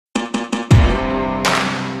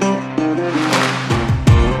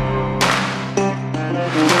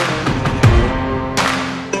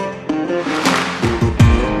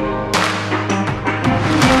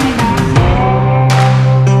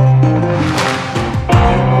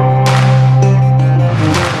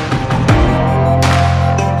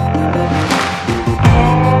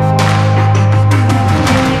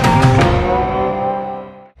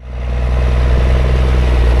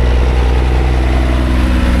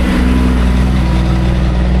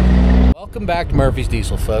back to Murphys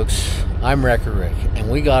Diesel, folks. I'm Wrecker Rick,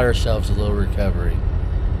 and we got ourselves a little recovery.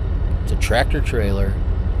 It's a tractor trailer,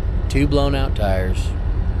 2 blown out tires,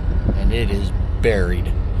 and it is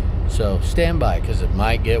buried. So stand by, because it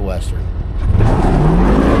might get western.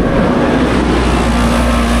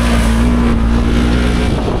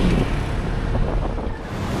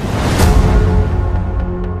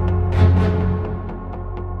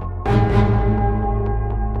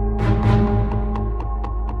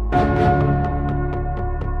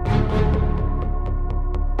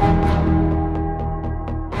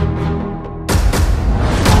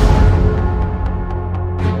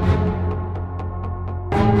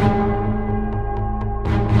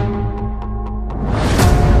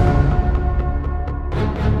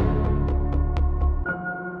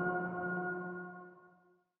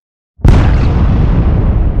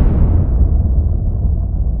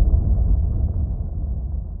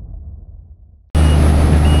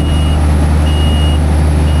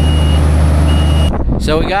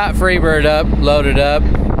 So we got Freebird up, loaded up,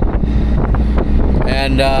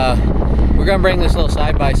 and we're gonna bring this little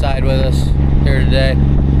side-by-side with us here today,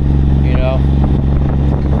 you know,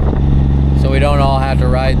 so we don't all have to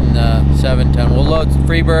ride in the 7-ton. We'll load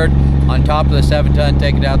Freebird on top of the 7-ton,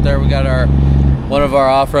 take it out there. We got one of our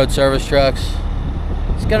off-road service trucks.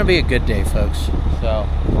 It's gonna be a good day, folks. So,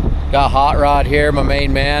 got Hot Rod here, my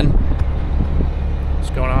main man. What's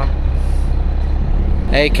going on?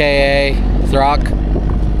 AKA Throck.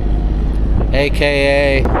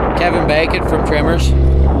 AKA Kevin Bacon from Trimmers. I'm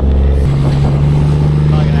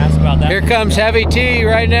not gonna ask about that. Here comes Heavy T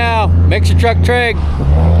right now. Mixer truck trig.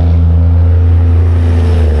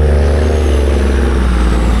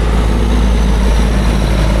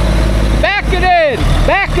 Back it in!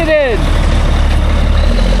 Back it in!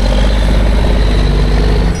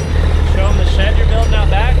 Show them the shed you're building out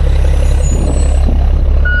back.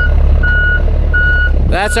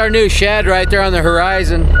 That's our new shed right there on the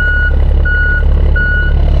horizon.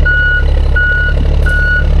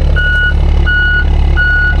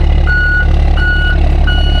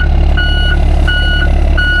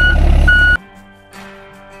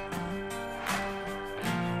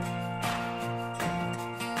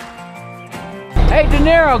 Hey,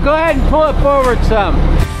 Niro, go ahead and pull it forward some.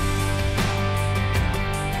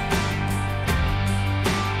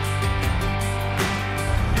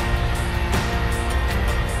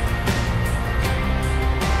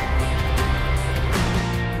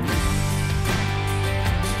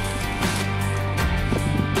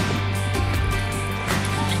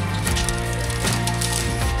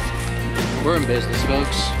 We're in business,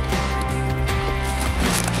 folks.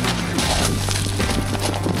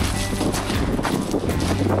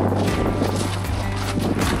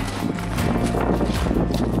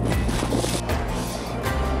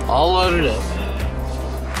 All loaded up.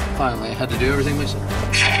 Finally, I had to do everything myself.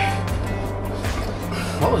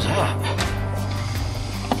 What was that?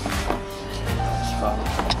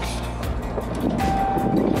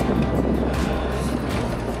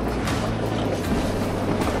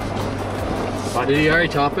 Did he already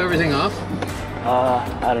top everything off?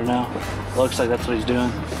 I don't know. Looks like that's what he's doing.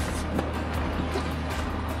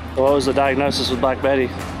 What was the diagnosis with Black Betty?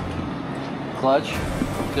 Clutch.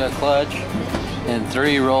 Got clutch. And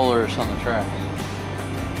 3 rollers on the track.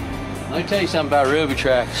 Let me tell you something about Ruby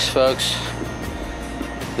tracks, folks.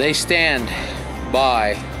 They stand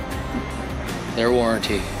by their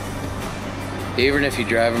warranty. Even if you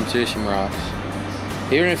drive them through some rocks.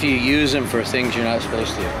 Even if you use them for things you're not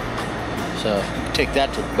supposed to. So, take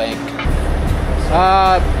that to the bank.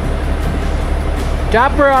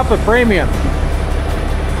 Top her up a premium.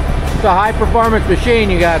 It's a high performance machine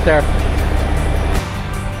you got there.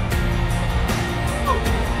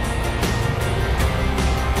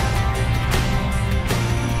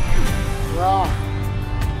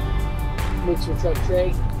 Mixer truck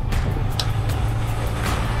tray.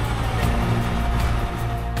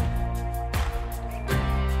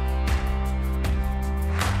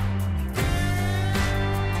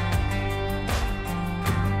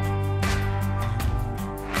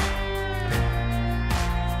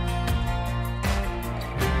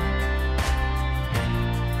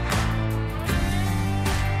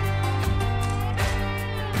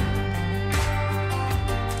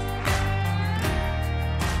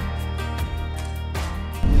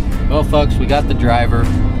 Well, folks, we got the driver,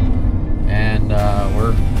 and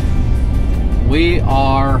we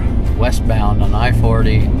are westbound on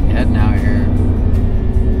I-40, heading out here.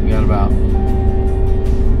 We got about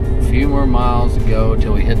a few more miles to go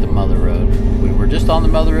till we hit the mother road. We were just on the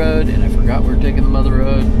mother road, and I forgot we were taking the mother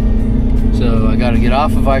road, so I got to get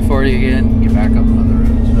off of I-40 again, get back up the mother road.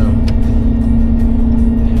 So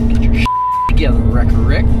get your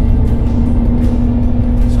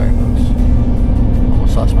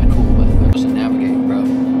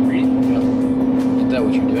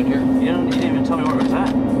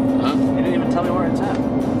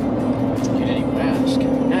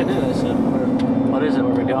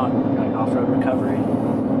recovery.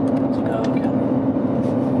 Let's go again.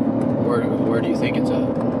 Where do you think it's at?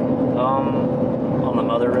 On the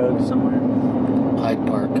mother road somewhere. Hyde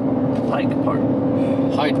Park. Hyde Park.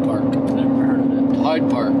 Hyde Park. Never heard of it. Hyde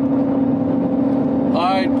Park.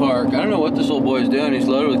 Hyde Park. I don't know what this old boy's doing. He's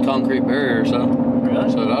loaded with concrete barrier, so.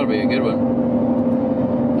 Really? So that'll be a good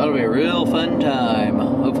one. That'll be a real fun time.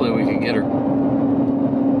 Hopefully we can get her.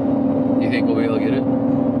 You think we'll be able to get it?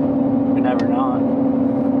 We never not.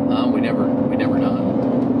 We never not.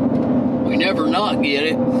 We never not get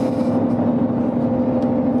it.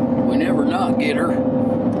 We never not get her.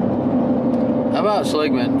 How about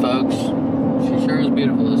Sligman, folks? She sure is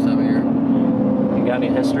beautiful this time of year. You got any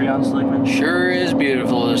history on Sligman? Sure is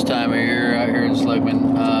beautiful this time of year out here in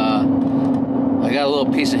Sligman. I got a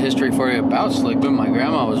little piece of history for you about Sligman. My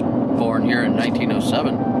grandma was born here in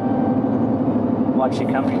 1907. Why'd she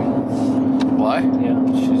come here? Why? Yeah.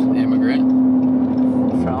 She's an immigrant.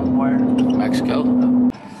 From where? Mexico.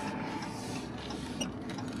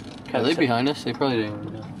 Okay, Are they behind us? They probably didn't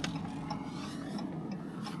even know.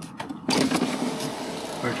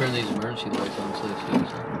 We're turning these emergency lights on so they see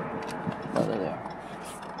us. Oh, there they are.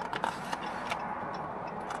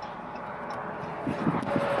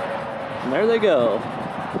 And there they go.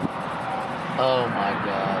 Oh my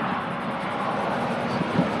God.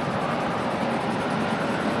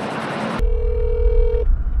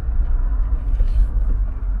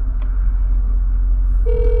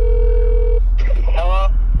 Hello?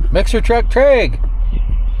 Mixer truck Treg.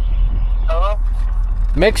 Hello?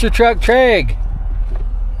 Mixer truck Treg.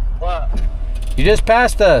 What? You just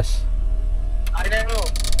passed us. I know.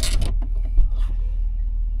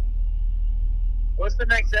 What's the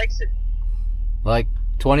next exit? Like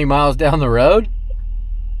 20 miles down the road?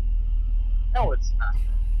 No, it's not.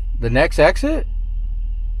 The next exit?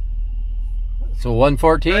 So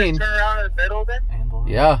 114. Turn around in the middle then?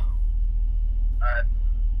 Yeah. Alright.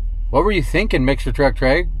 What were you thinking, Mixer truck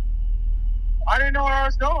Treg? I didn't know where I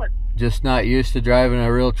was going. Just not used to driving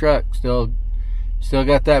a real truck. Still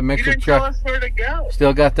got that You mixer didn't tell truck. us where to go.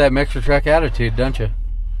 Still got that mixer truck attitude, don't you?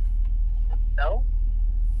 No?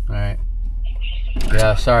 All right.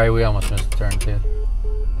 Yeah, sorry, we almost missed the turn too.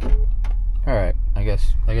 All right, I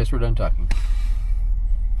guess we're done talking.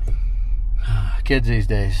 Kids these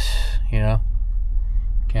days, you know,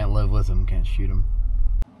 can't live with them, can't shoot them.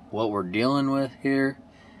 What we're dealing with here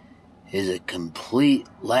is a complete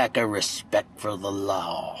lack of respect for the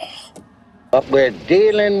law. What we're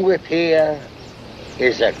dealing with here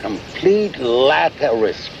is a complete lack of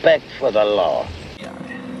respect for the law.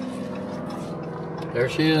 There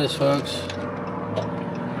she is, folks.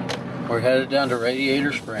 We're headed down to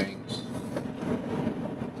Radiator Springs.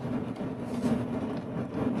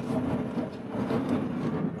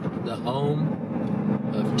 The home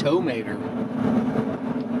of Tomater.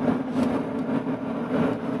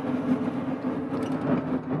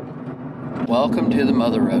 Welcome to the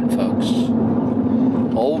Mother Road, folks.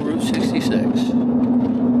 Old Route 66.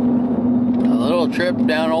 A little trip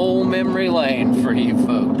down old memory lane for you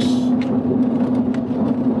folks.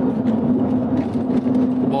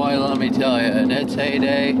 Boy, let me tell you, in its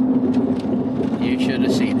heyday, you should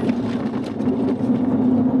have seen it.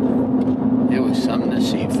 It was something to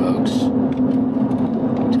see, folks.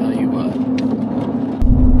 Tell you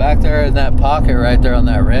what. Back there in that pocket right there on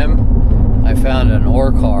that rim, I found an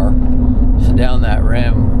ore car. So down that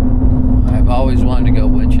rim, I've always wanted to go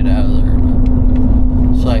winch it out of there.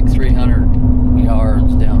 It's like 300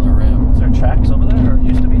 yards down the rim. Is there tracks over there, or it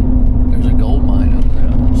used to be? There's a gold mine over there.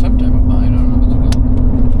 Some type of mine, I don't know if it's a gold.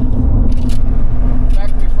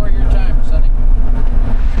 Back before your time, Sonny.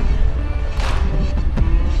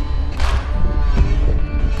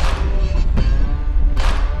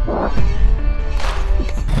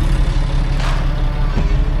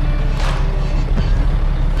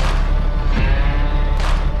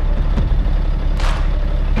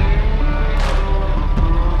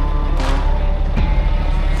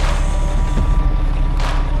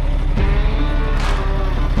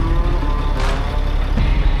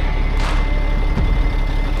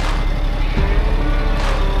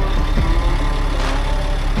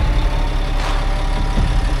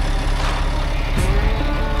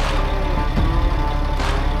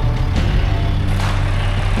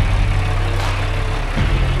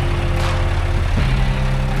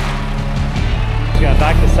 Got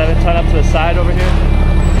back the 7-ton up to the side over here.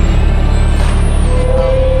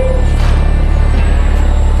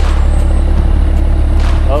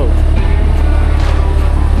 Oh.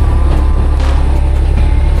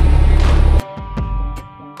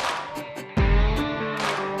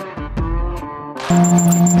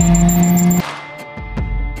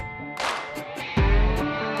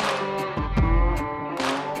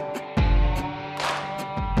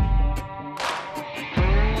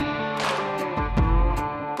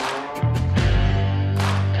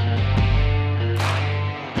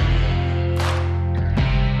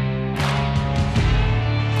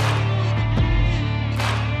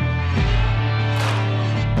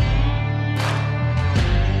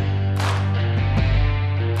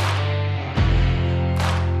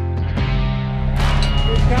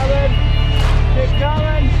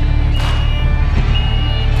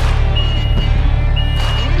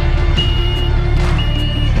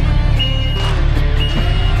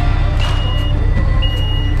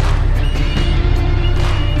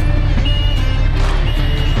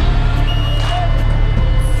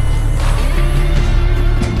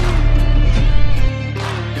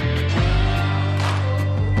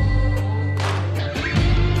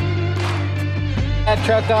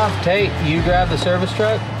 left truck off, Tate, you grab the service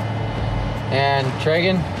truck, and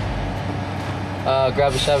Tragan,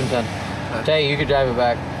 grab the 7-ton. Tate, you could drive it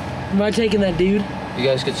back. Am I taking that dude? You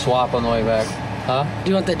guys could swap on the way back. Huh? Do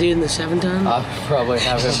you want that dude in the 7-ton? I'll probably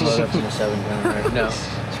have him load up in the 7-ton. Right? No.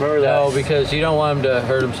 Remember that? No, because you don't want him to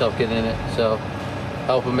hurt himself getting in it, so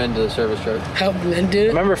help him into the service truck. Help him into it?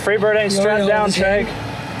 Remember, Freebird ain't strapped down, Trey.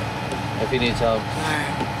 If he needs help.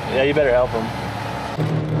 Alright. Yeah, you better help him.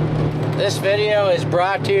 This video is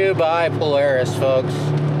brought to you by Polaris, folks.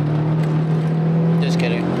 Just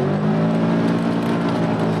kidding.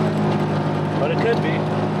 But it could be.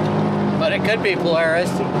 But it could be Polaris.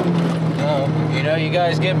 So, you know, you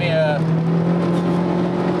guys give me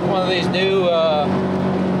one of these new,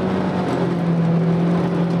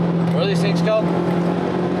 what are these things called?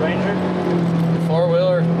 Ranger?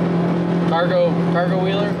 4-wheeler, cargo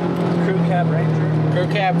wheeler? Crew cab Ranger? Crew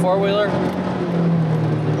cab 4-wheeler?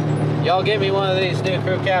 Y'all give me one of these new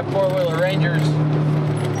crew cab 4-wheeler Rangers.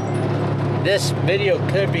 This video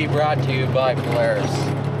could be brought to you by Polaris.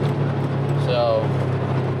 So,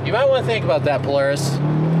 you might want to think about that, Polaris.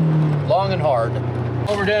 Long and hard.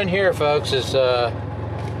 What we're doing here, folks, is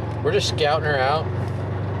we're just scouting her out.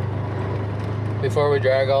 Before we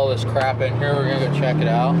drag all this crap in here, we're gonna go check it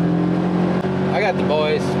out. I got the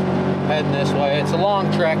boys heading this way. It's a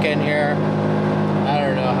long trek in here. I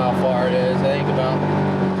don't know how far it is. I think about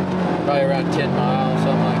probably around 10 miles,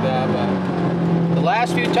 something like that. But the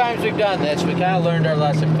last few times we've done this, we kind of learned our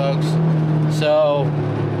lesson, folks. So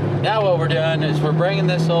now what we're doing is we're bringing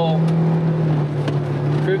this old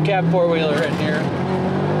crew cab 4-wheeler in here.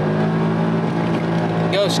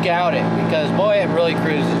 Go scout it, because boy, it really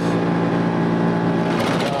cruises.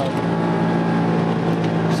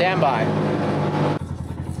 Stand by.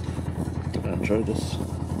 I enjoyed this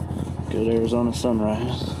good Arizona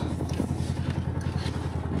sunrise.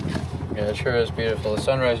 Yeah, it sure is beautiful. The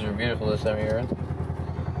sunrises are beautiful this time of year.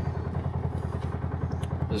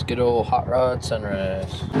 This good old hot rod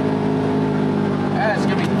sunrise. Yeah, it's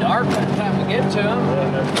gonna be dark by the time we get to them. We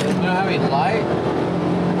don't have any light.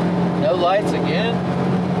 No lights again.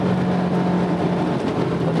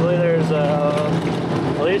 Hopefully there's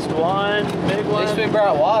at least one big one. At least we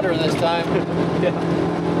brought water this time. Yeah.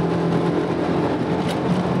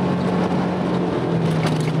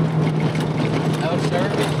 No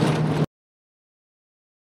service.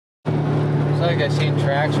 Looks like I seen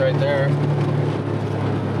tracks right there.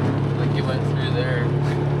 Like you went through there.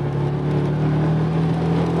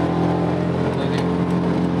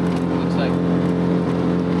 Looks like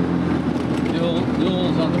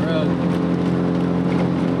duels on the road.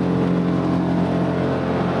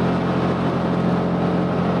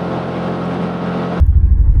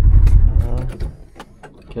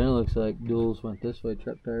 Kind of looks like duels went this way,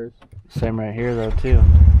 truck tires. Same right here though too.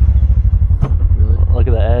 Really? Look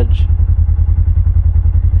at the edge.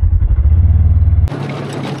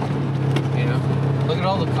 You know, look at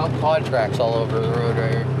all the quad tracks all over the road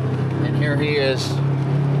right here. And here he is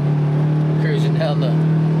cruising down the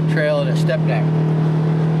trail in a step deck,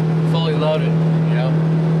 fully loaded. You know,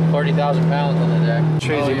 40,000 pounds on the deck.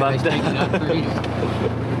 Trees Oh, mucked they stinking up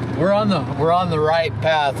trees. We're on the right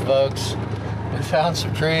path, folks. We found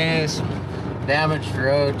some trees, damaged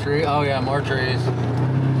road tree. Oh yeah, more trees.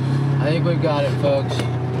 I think we've got it, folks.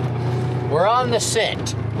 We're on the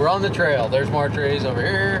scent. We're on the trail. There's more trees over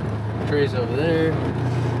here, trees over there.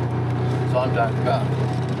 That's what I'm talking about.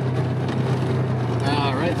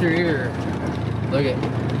 Right through here. Look at.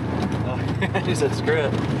 He said screw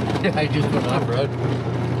it. I just went off road.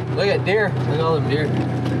 Look at deer. Look at all them deer.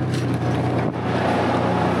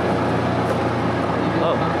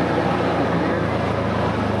 Oh.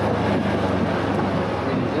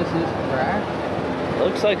 This is cracked.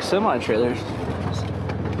 Looks like semi-trailers.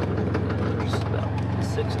 There's about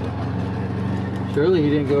 60. Surely he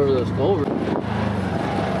didn't go over those culverts.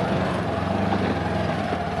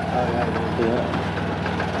 Oh yeah,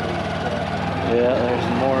 yeah, there's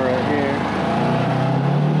more right here.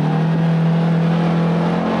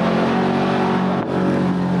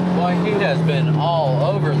 Boy, he has been all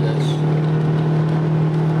over this.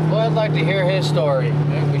 Well, I'd like to hear his story.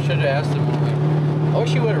 Maybe we should have asked him when we... I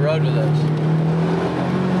wish he would have rode with us.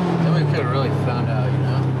 Then we could have really found out, you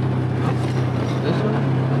know? This one?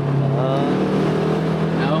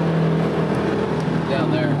 No? Down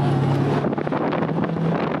there, huh?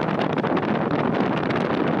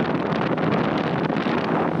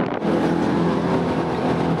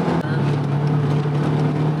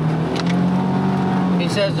 He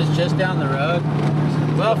says it's just down the road.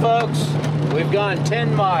 Well, folks, we've gone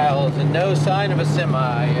 10 miles and no sign of a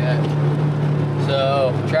semi yet.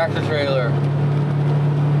 So, tractor trailer.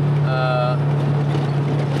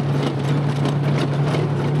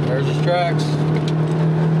 tracks.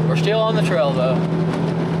 We're still on the trail though.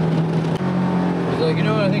 He's like, you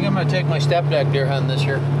know what? I think I'm gonna take my step deck deer hunting this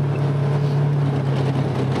year.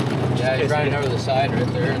 Yeah, he's riding over the side right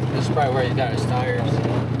there. This is probably where he got his tires.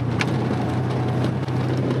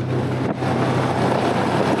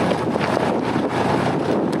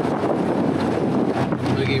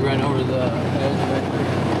 Look, he ran over the edge right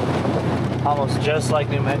there. Almost just like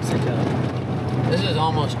New Mexico. This is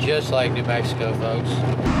almost just like New Mexico, folks.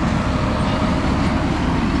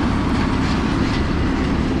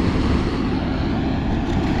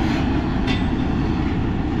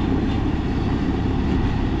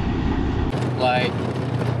 Like,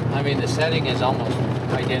 I mean, the setting is almost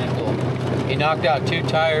identical. He knocked out 2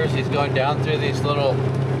 tires. He's going down through these little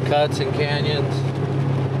cuts and canyons.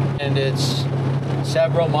 And it's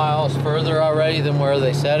several miles further already than where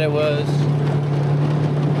they said it was.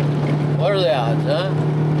 What are the odds, huh?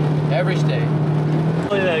 Every state.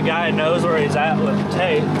 Hopefully the guy knows where he's at with the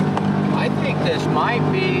tape. I think this might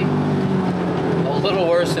be a little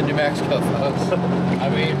worse than New Mexico, folks. I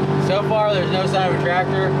mean, so far there's no sign of a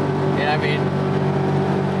tractor. And I mean,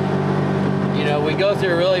 you know, we go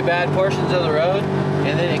through really bad portions of the road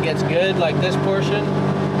and then it gets good like this portion.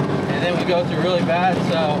 And then we go through really bad,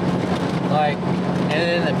 so like, and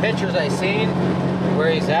then the pictures I seen where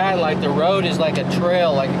he's at, like the road is like a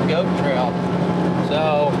trail, like a goat trail.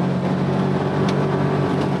 So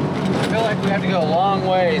I feel like we have to go a long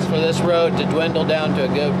ways for this road to dwindle down to a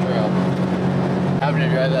goat trail. Having to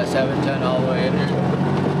drive that 7-ton all the way in here.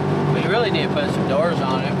 But you really need to put some doors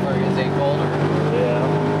on it before it gets any colder. Yeah.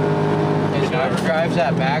 Because whoever drives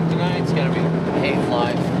that back tonight, it's gonna be hating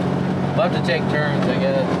life. We'll have to take turns, I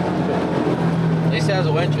guess. At least it has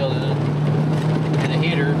a windshield in it. And a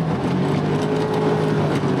heater.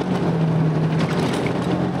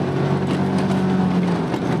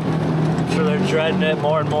 They're dreading it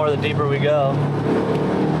more and more the deeper we go.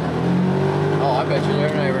 Oh, I bet you're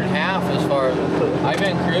not even half as far as I've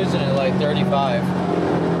been cruising at like 35,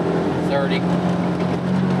 30,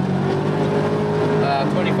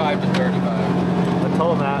 25 to 35. I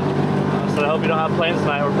told them that. I said, I hope you don't have plans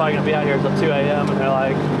tonight. We're probably gonna be out here until 2 a.m. And they're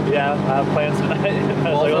like, yeah, I have plans tonight.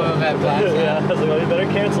 Both of them have plans. Yeah, I was like, well, you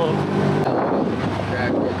better cancel them.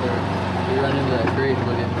 Track right there. You run into that creek,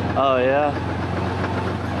 look at. Oh yeah.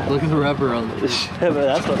 Look at the rubber on this. Yeah, but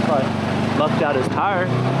that's what probably bucked out his tire.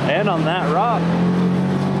 And on that rock.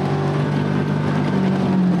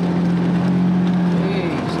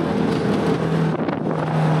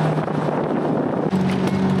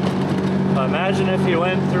 Imagine if he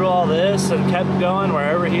went through all this and kept going.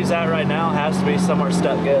 Wherever he's at right now has to be somewhere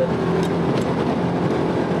stuck good.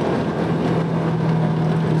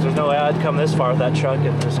 There's no way I'd come this far with that truck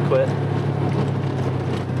and just quit.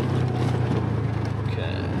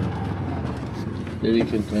 Did he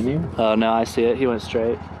continue? Oh, no, I see it. He went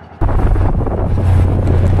straight.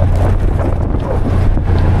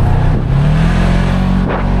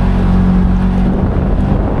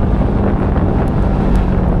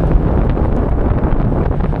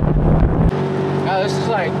 Oh,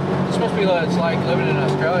 this must be what it's like living in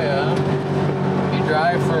Australia, huh? You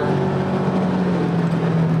drive for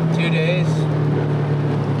 2 days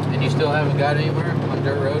and you still haven't got anywhere on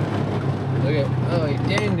dirt road. Look at, oh, he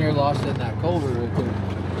dang near lost it in that culvert right there.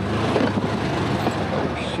 Oh,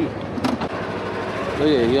 shoot. Look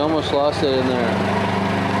at it, he almost lost it in there.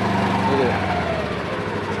 Look at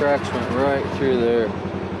it. Tracks went right through there.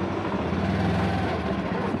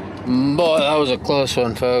 Boy, that was a close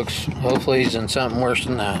one, folks. Hopefully he's in something worse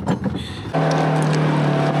than that.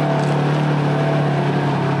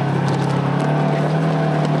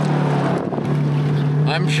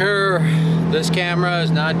 I'm sure this camera is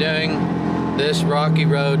not doing this rocky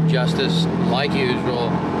road justice like usual,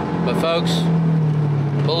 but folks,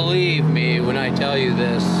 believe me when I tell you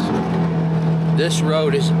this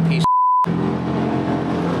road is a piece of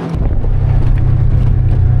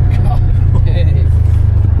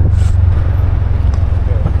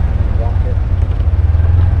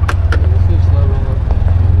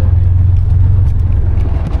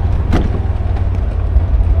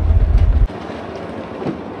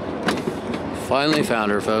Finally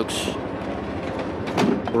found her, folks.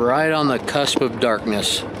 Right on the cusp of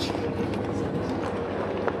darkness.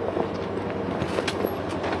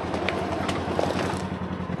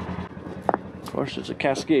 Of course, it's a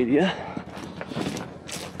Cascadia.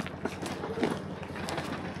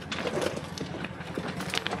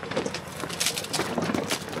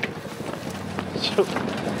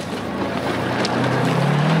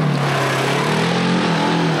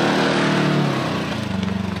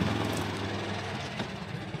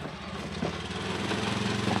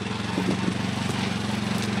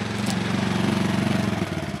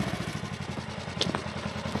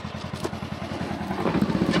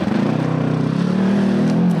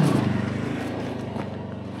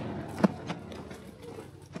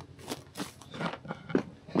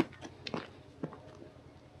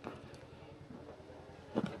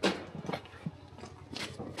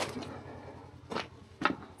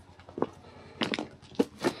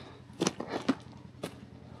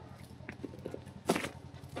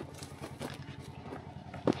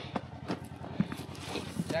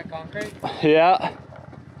 that concrete? Yeah.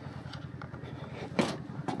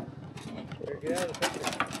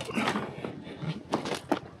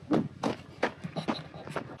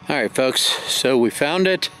 All right, folks, so we found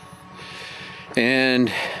it, and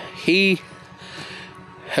he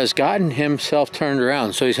has gotten himself turned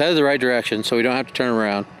around. So he's headed the right direction, so we don't have to turn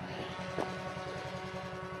around.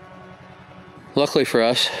 Luckily for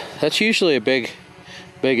us, that's usually a big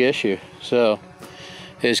issue. So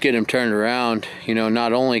is getting him turned around, you know,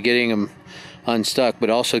 not only getting him unstuck, but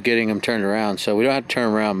also getting him turned around. So we don't have to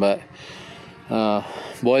turn around, but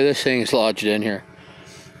boy, this thing is lodged in here.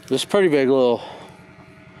 This is a pretty big little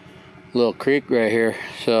creek right here.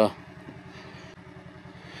 So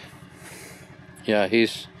yeah,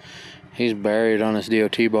 he's buried on his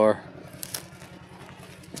DOT bar.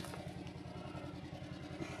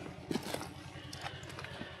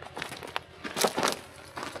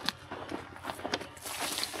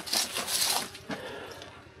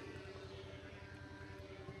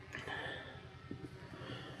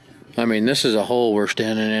 I mean, this is a hole we're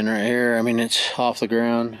standing in right here. I mean, it's off the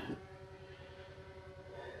ground.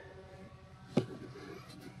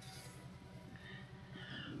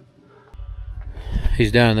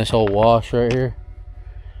 He's down in this whole wash right here.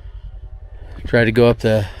 Try to go up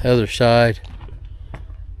the other side.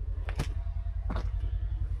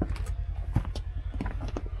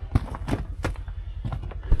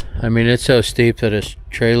 I mean, it's so steep that his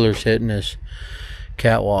trailer's hitting his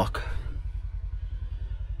catwalk.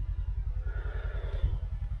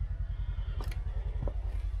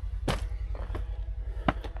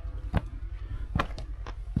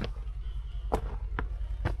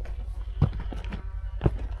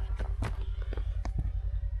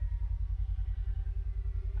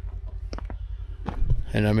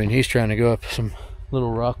 And I mean, he's trying to go up some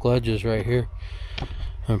little rock ledges right here.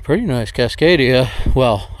 A pretty nice Cascadia.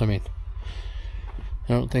 Well, I mean,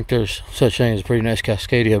 I don't think there's such thing as a pretty nice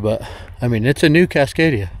Cascadia, but I mean, it's a new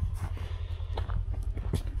Cascadia.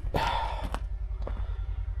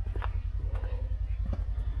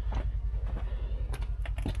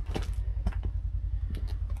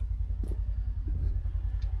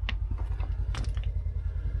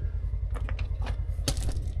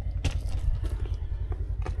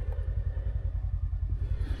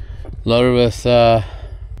 Loaded with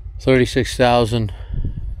 36,000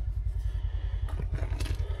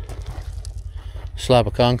 slab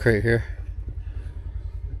of concrete here.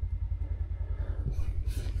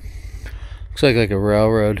 Looks like a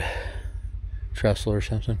railroad trestle or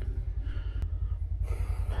something.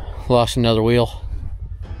 Lost another wheel.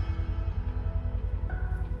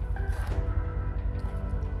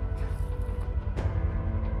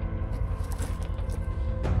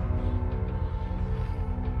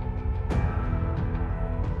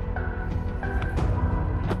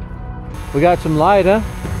 We got some light, huh?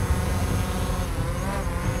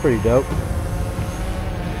 Pretty dope.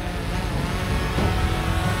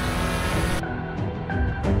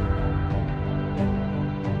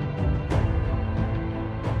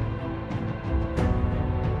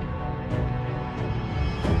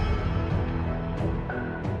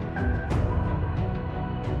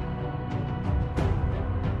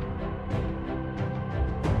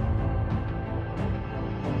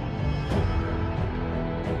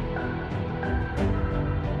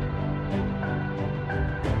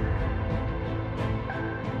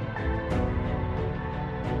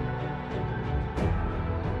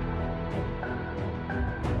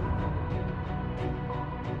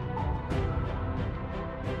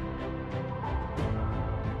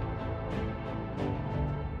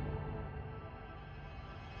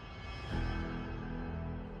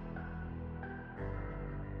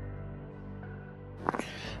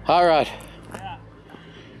 All right. Yeah.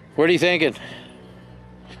 What are you thinking? For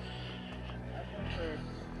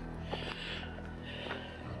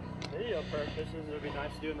video purposes, it would be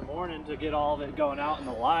nice to do in the morning to get all of it going out in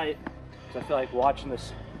the light. Because I feel like watching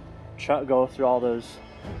this truck go through all those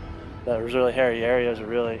really hairy areas would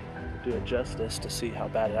really do it justice to see how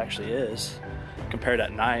bad it actually is. Compared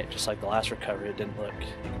at night, just like the last recovery, it didn't look,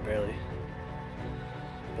 you can barely,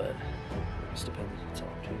 but it just depends, it's all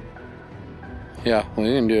up to you. Yeah, we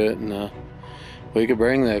can do it, and we could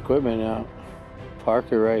bring the equipment out,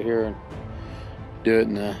 park it right here, and do it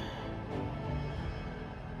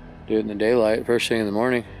in the daylight, first thing in the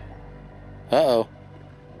morning. Uh-oh.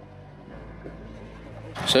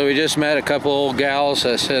 So we just met a couple old gals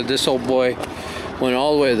that said this old boy went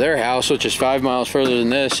all the way to their house, which is 5 miles further than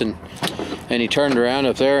this, and he turned around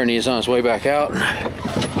up there, and he's on his way back out.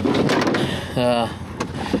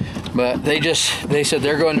 But they said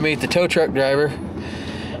they're going to meet the tow truck driver.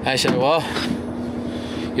 I said, well,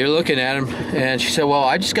 you're looking at him, and she said, well,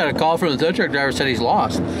 I just got a call from the tow truck driver, said he's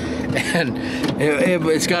lost. And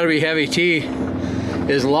it's got to be Heavy T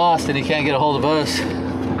is lost, and he can't get a hold of us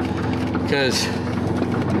because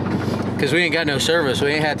we ain't got no service.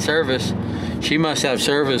 We ain't had service. She must have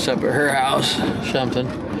service up at her house or something.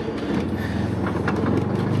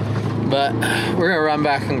 But we're gonna run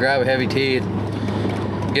back and grab a Heavy T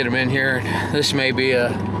and get him in here. This may be a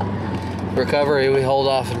recovery we hold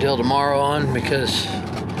off until tomorrow on because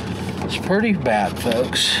it's pretty bad,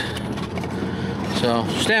 folks. So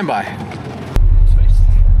stand by.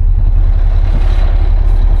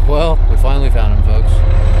 Well, we finally found him, folks.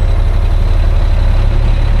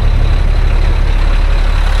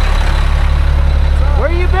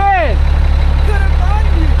 Where you been? Couldn't find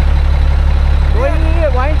you. What did you do,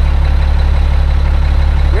 Wayne?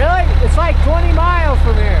 Really? It's like 20 miles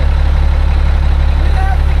from here. We didn't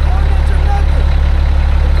have the coordinates or nothing.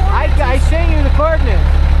 The coordinates I sent you the coordinates.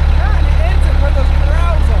 yeah, and it ends at where those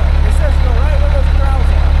corrals are. It says go right where those corrals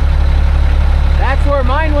are. That's where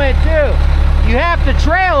mine went too. You have to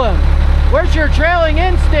trail them. Where's your trailing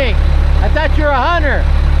instinct? I thought you were a hunter.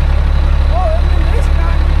 Oh, and then this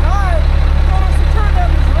guy told us to turn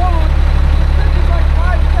down this road. It's like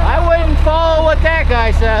 5 I wouldn't follow what that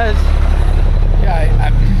guy says.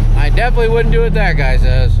 Yeah, I definitely wouldn't do what that guy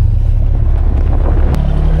says.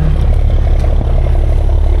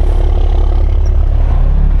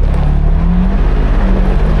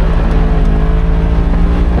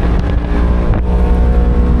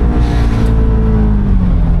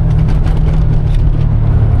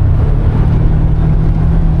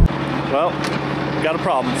 Well, got a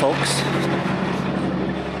problem, folks.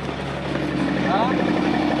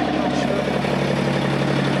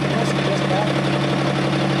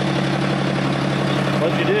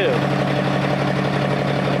 What'd you do?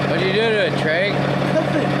 What'd you do to it, Trey?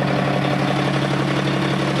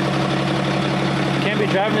 Can't be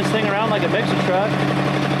driving this thing around like a mixer truck.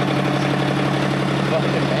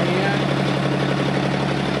 Fucking maniac.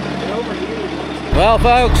 Well,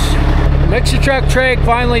 folks, mixer truck Trey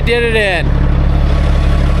finally did it in.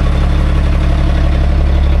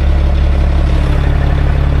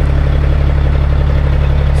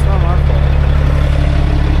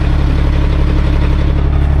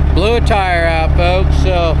 Blew a tire out, folks,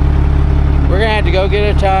 so we're gonna have to go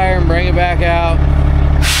get a tire and bring it back out.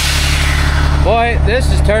 Boy,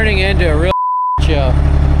 this is turning into a real show.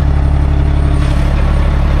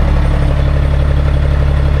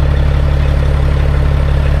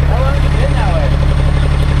 How long have you been that way?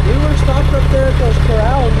 We were stopped up there at those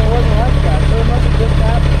corrals and it wasn't like that, so it must have just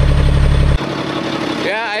happened.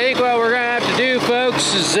 Yeah, I think what we're gonna have to do,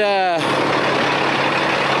 folks, is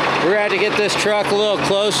we're gonna have to get this truck a little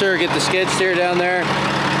closer, get the skid steer down there,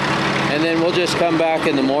 and then we'll just come back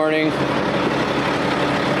in the morning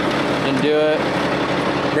and do it.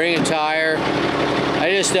 Bring a tire.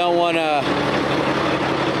 I just don't want to.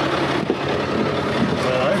 When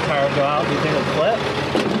the other tire go out, do you think it'll flip?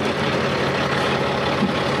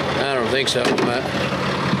 I don't think so, but.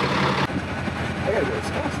 I gotta go to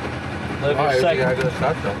Wisconsin. Live your second.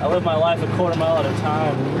 I live my life a quarter mile at a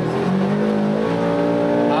time.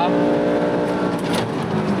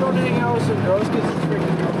 Just going to hang out with some girls because it's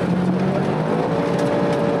freaking open.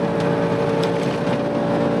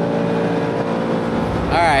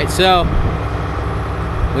 Alright, so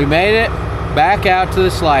we made it back out to the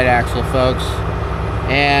slide axle, folks,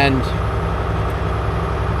 and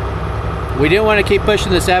we didn't want to keep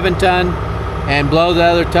pushing the 7-ton and blow the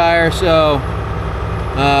other tire, so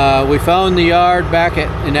we phoned the yard back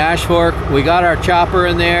in Ash Fork. We got our chopper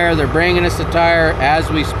in there. They're bringing us the tire as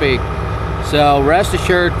we speak. So rest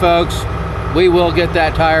assured, folks, we will get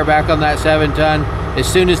that tire back on that 7-ton as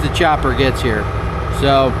soon as the chopper gets here.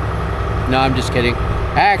 So, no, I'm just kidding.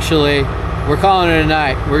 Actually, we're calling it a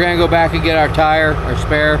night. We're gonna go back and get our tire, our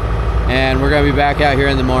spare, and we're gonna be back out here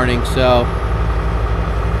in the morning. So,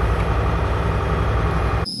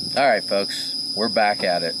 all right, folks, we're back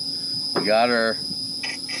at it. We got our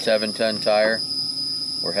 7-ton tire.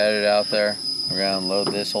 We're headed out there. We're gonna unload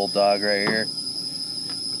this whole dog right here,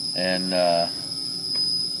 and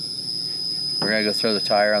we're gonna go throw the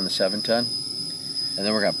tire on the 7-ton, and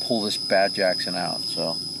then we're gonna pull this bad Jackson out.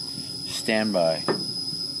 So, stand by.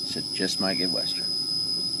 It just might get western.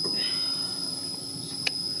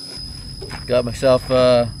 Got myself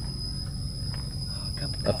a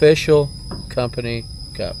official company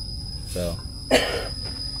cup. So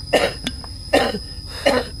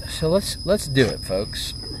let's do it,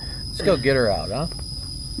 folks. Let's go get her out, huh?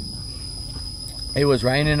 It was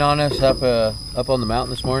raining on us up on the mountain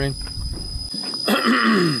this morning.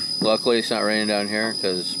 Luckily, it's not raining down here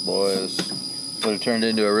because boy, it's would have turned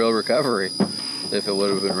into a real recovery if it would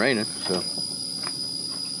have been raining. So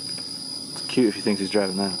It's cute if he thinks he's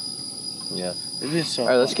driving that. yeah. It is so. All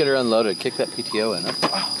right, let's get her unloaded. Kick that PTO in.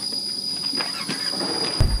 Huh?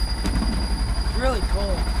 It's really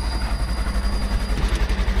cold.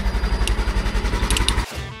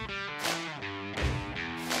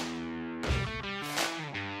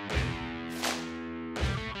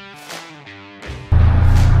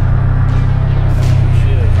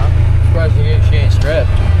 Surprised she ain't stripped.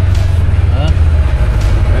 Huh?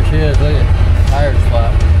 There she is. Look at it. Tires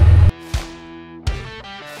flat.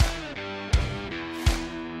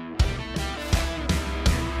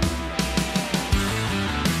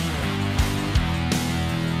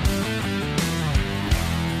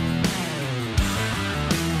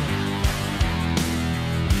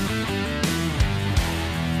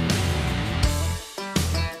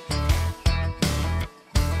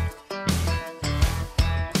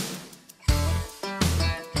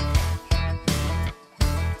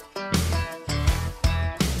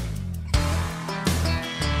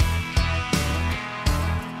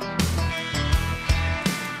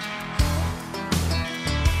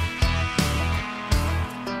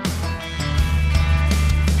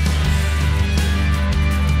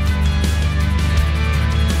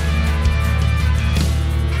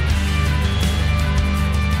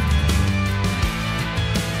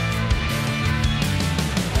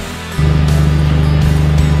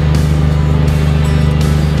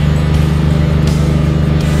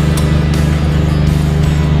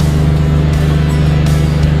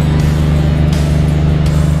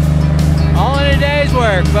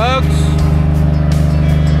 Work, folks.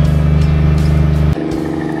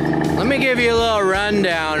 Let me give you a little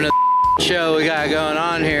rundown of the show we got going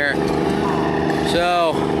on here.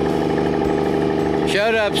 So,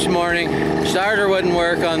 showed up this morning. Starter wouldn't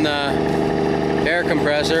work on the air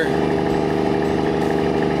compressor.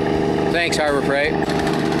 Thanks, Harbor Freight.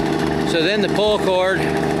 So then the pull cord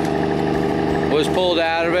was pulled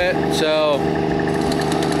out of it. So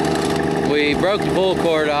we broke the pull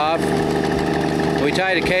cord off. We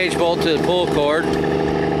tied a cage bolt to the pull cord,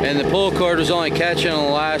 and the pull cord was only catching on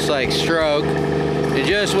the last like stroke. It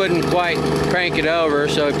just wouldn't quite crank it over,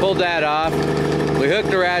 so we pulled that off. We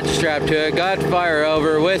hooked the ratchet strap to it, got the fire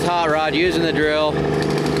over with hot rod using the drill, but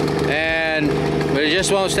it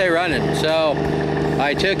just won't stay running. So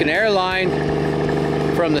I took an airline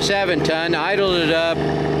from the 7-ton, idled it up,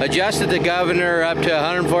 adjusted the governor up to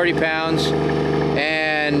 140 pounds,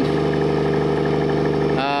 and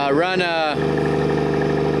run a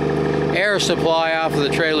air supply off of the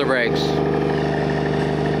trailer brakes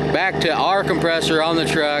back to our compressor on the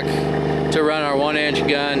truck to run our 1-inch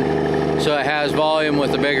gun, so it has volume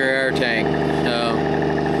with a bigger air tank. So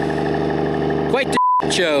quite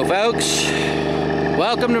the show, folks.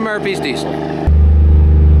 Welcome to Murphys Diesel.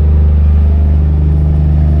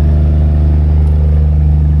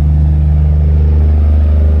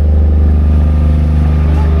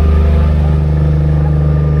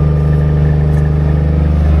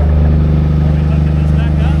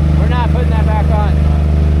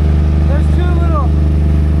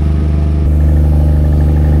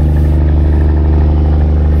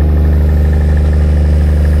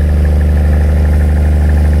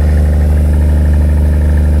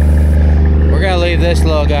 This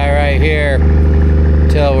little guy right here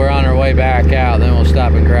till we're on our way back out, then we'll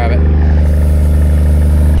stop and grab it.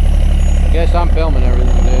 I guess I'm filming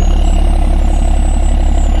everything, dude.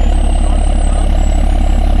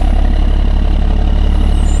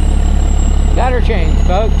 Got her changed,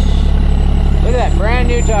 folks. Look at that brand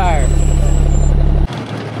new tire.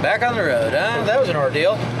 Back on the road, huh? That was an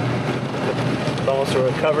ordeal. It's almost a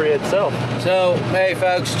recovery itself. So, hey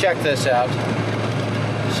folks, check this out.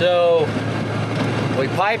 So, we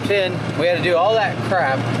piped in, we had to do all that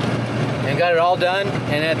crap and got it all done,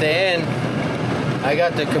 and at the end I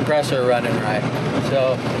got the compressor running right.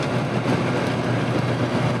 So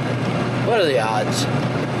what are the odds?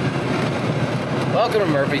 Welcome to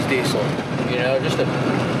Murphys Diesel. You know, just a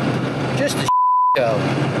show,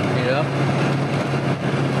 you know?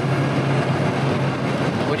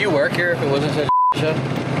 Would you work here if it wasn't such a show?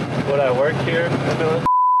 Would I work here if it was?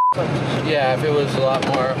 Yeah, if it was a lot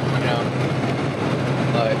more, you know,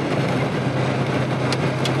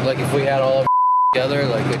 like if we had all of together,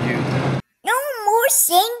 like would you? No more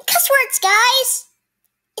saying cuss words, guys.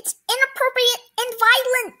 It's inappropriate and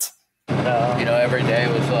violent. You know, every day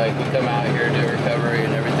was like we come out here, do recovery,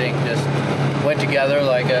 and everything just went together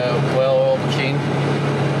like a well-oiled machine.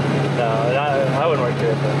 No, I wouldn't work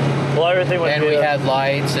here. Well, everything went. And we had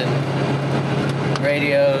lights and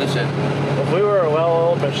radios and. If we were a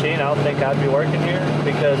well-oiled machine, I don't think I'd be working here,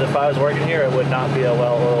 because if I was working here, it would not be a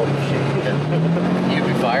well-oiled machine. You'd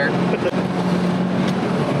be fired.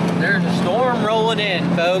 There's a storm rolling in,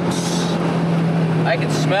 folks. I can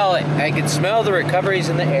smell it. I can smell the recoveries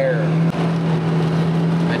in the air.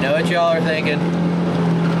 I know what y'all are thinking.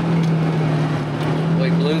 We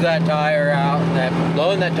blew that tire out.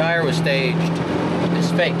 Blowing that tire was staged.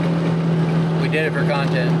 It's fake. We did it for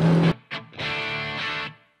content.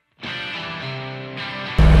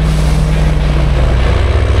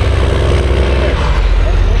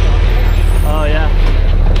 Oh yeah.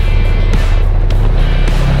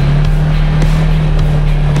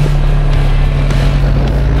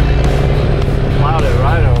 Plowed it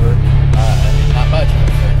right over. Not much of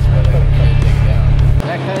a fence, but I can take it down. Is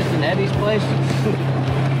that Cousin Eddie's place?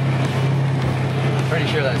 Pretty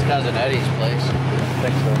sure that's Cousin Eddie's place. I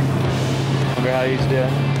think so. Wonder how he's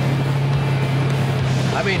doing.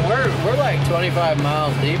 I mean, we're like 25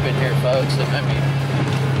 miles deep in here, folks. And I mean,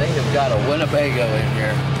 they have got a Winnebago in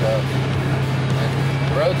here. So, and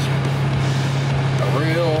the road's a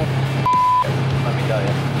real. Let me tell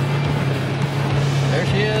you. There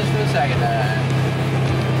she is for the second time.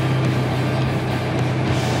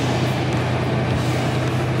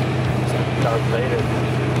 Darth Vader.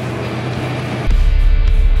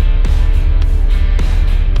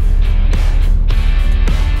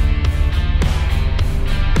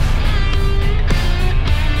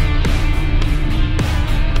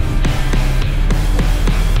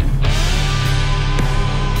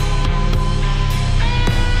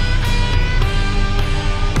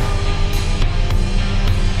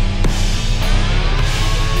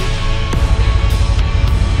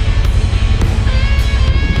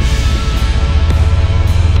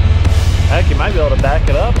 Heck, you might be able to back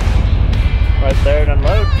it up right there and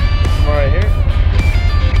unload from right here.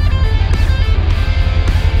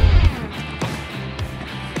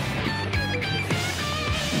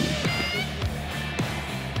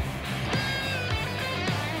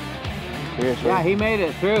 Seriously? Yeah, he made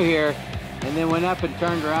it through here and then went up and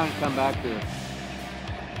turned around and come back through.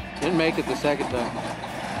 Didn't make it the second time.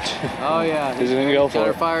 Oh yeah. He's gonna go for got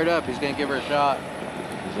her it. fired up. He's gonna give her a shot.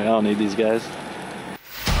 I don't need these guys.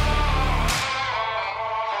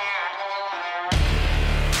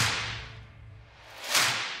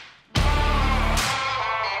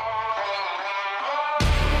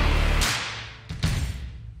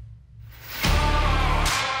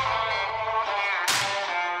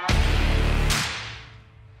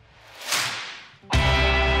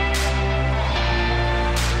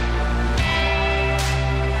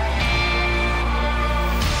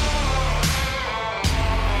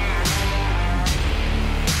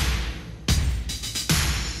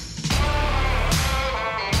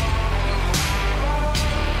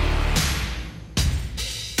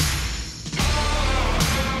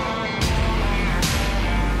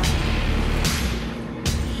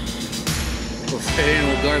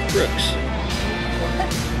 Garth Brooks.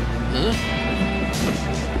 Huh?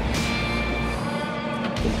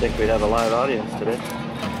 Didn't think we'd have a live audience today.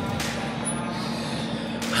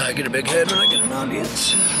 I get a big head when I get an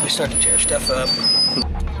audience. We start to tear stuff up.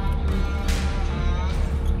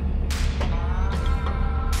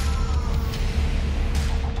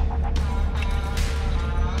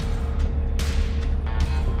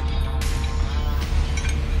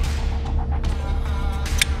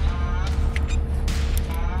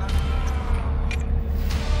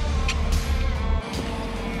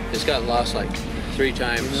 It's gotten lost like 3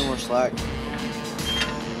 times. No more slack.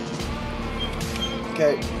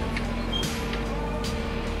 Okay.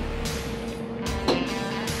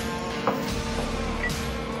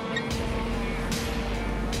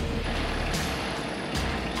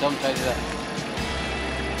 Tell him tighten it up.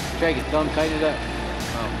 Shake it, tell him tighten it up.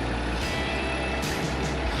 Oh.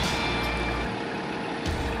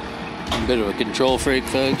 I'm a bit of a control freak,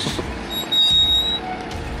 folks.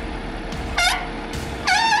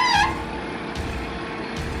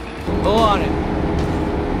 Pull on it.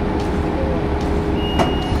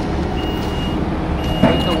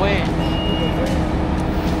 Take the winch.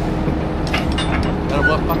 Gotta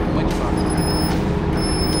what fucking winch on.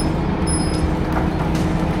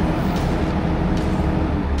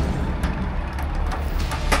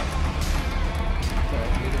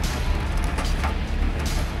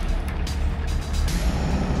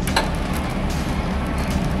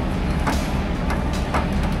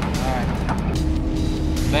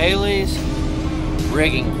 Bailey's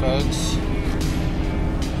rigging, folks.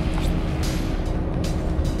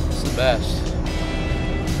 It's the best.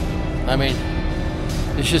 I mean,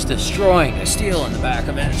 it's just destroying the steel in the back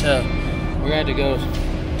of it, so we're going to have to go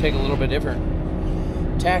take a little bit different.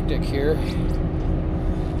 tactic here. I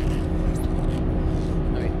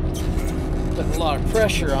mean, put a lot of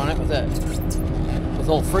pressure on it with that, with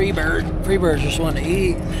old Freebird. Freebird's just wanting to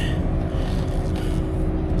eat.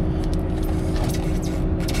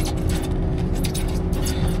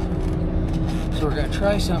 So we're gonna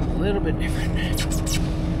try something a little bit different.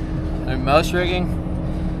 I mean, most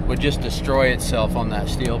rigging would just destroy itself on that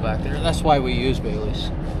steel back there. That's why we use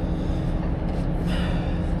Baileys.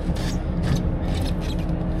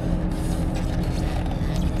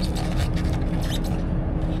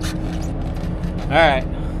 Alright,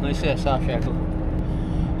 let me see that soft shackle.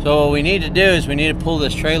 So what we need to do is we need to pull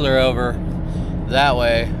this trailer over that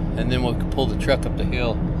way, and then we'll pull the truck up the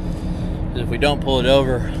hill. If we don't pull it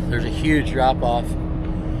over, there's a huge drop off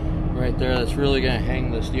right there that's really going to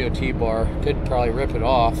hang this DOT bar. Could probably rip it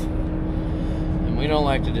off. And we don't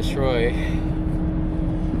like to destroy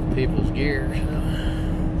people's gear.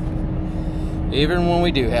 Even when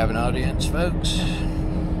we do have an audience, folks.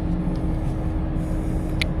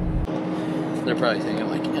 They're probably thinking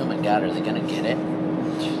like, oh my God, are they going to get it?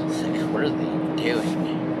 It's like, what are they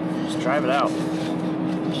doing? Just drive it out.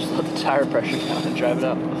 Just let the tire pressure down and drive it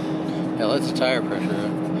out. Yeah, let the tire pressure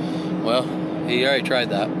out. Well, he already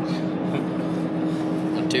tried that.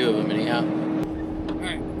 On 2 of them anyhow.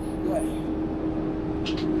 Alright, go ahead.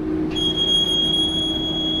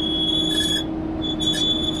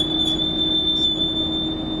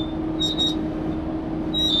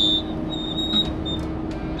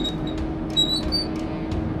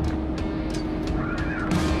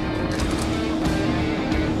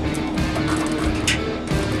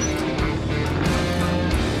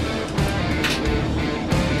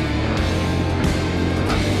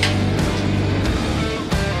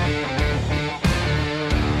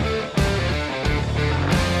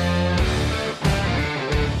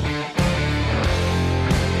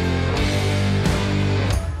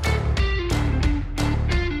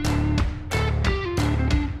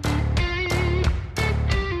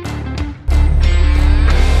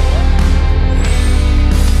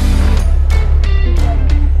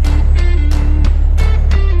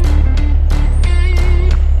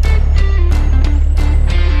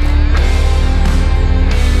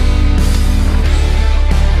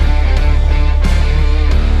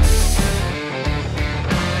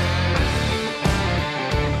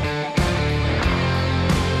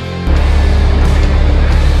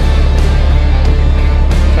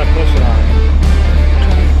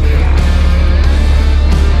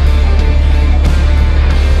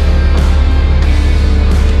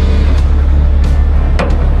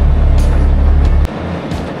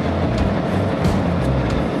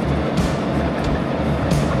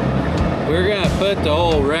 Put the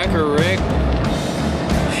old wrecker rig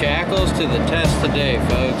shackles to the test today,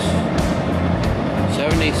 folks.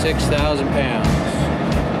 76,000 pounds.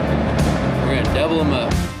 We're gonna double them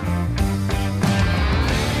up.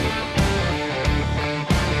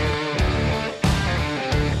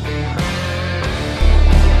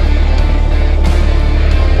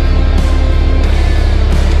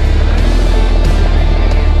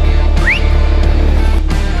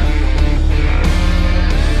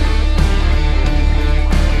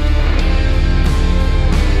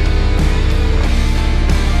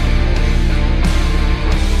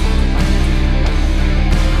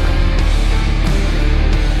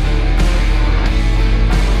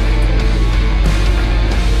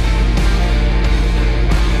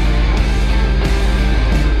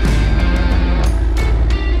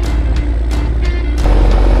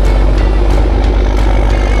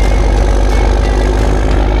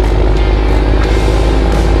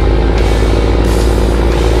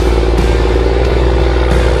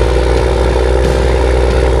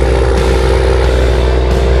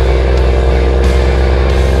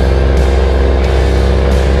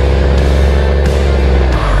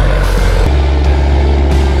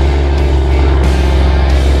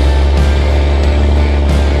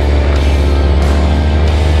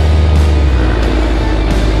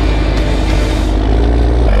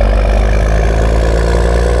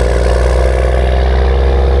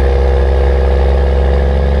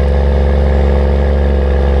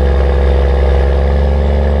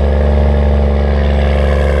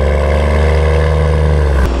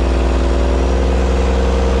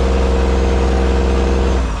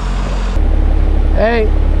 Hey,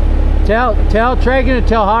 tell Tragan and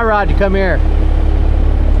tell Hot Rod to come here.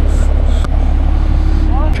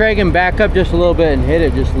 Tragan, back up just a little bit and hit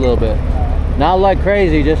it just a little bit. Not like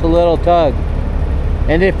crazy, just a little tug.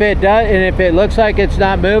 And if it does, and if it looks like it's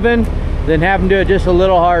not moving, then have him do it just a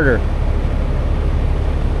little harder.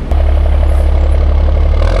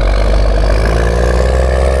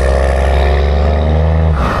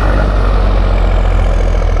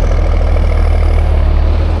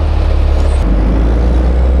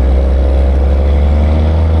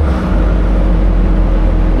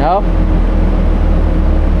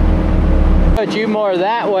 get you more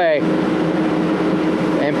that way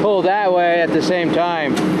and pull that way at the same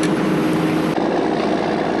time.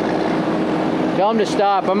 Tell them to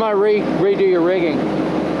stop. I'm gonna redo your rigging.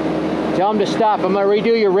 Tell them to stop. I'm gonna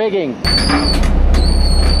redo your rigging.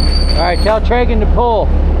 All right, tell Tragan to pull.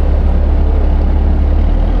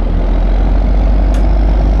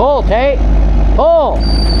 Pull, Tate. Pull.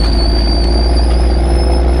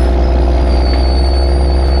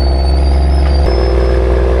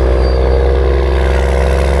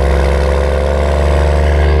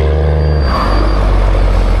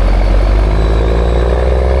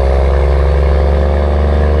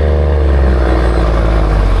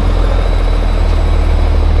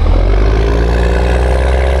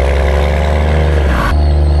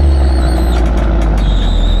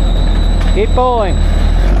 Keep pulling.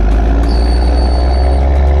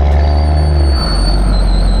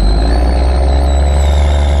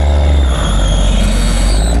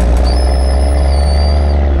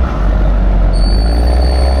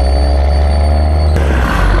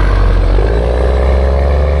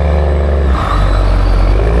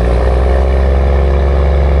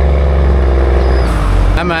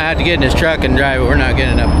 I might have to get in this truck and drive it. We're not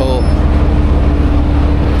getting enough pull.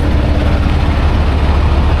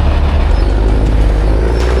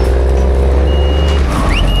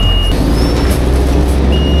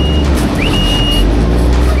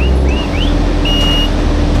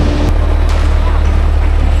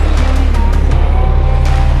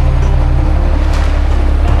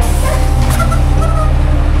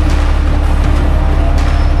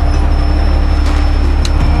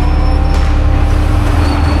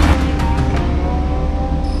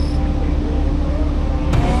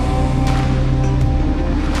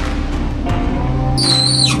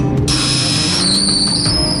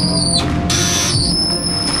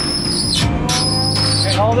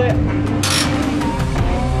 Hold it.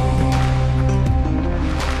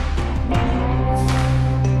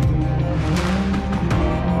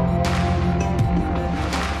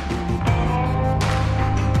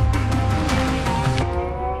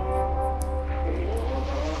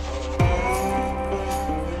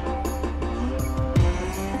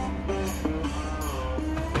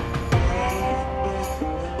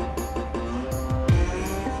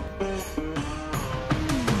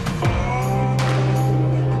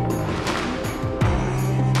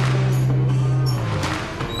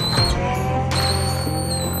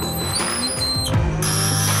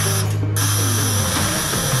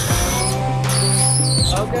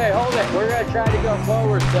 Okay, hold it. We're going to try to go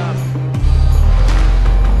forward some.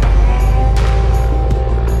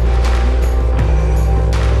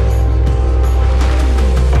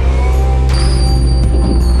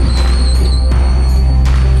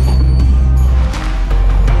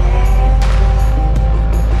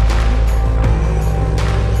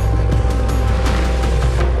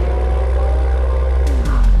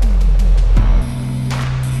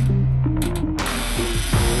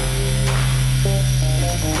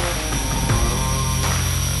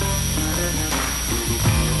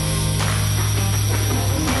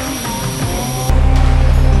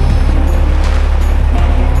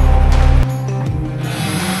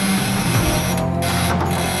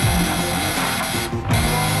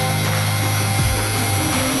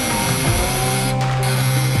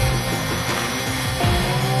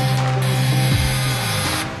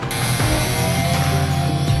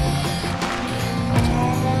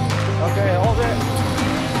 Okay, hold it.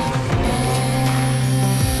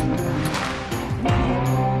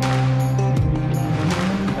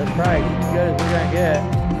 That's right, as good as we're gonna get.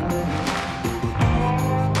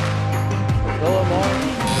 A little more.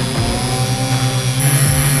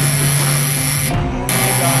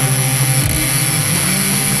 Keep going.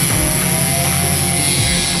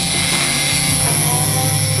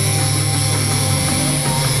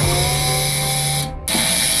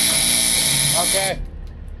 Okay.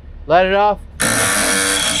 Let it off.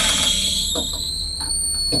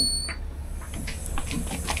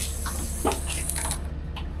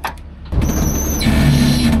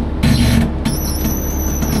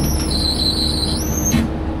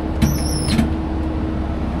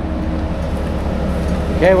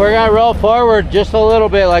 Okay, we're gonna roll forward just a little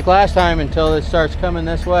bit like last time until it starts coming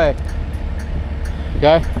this way.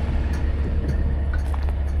 Okay?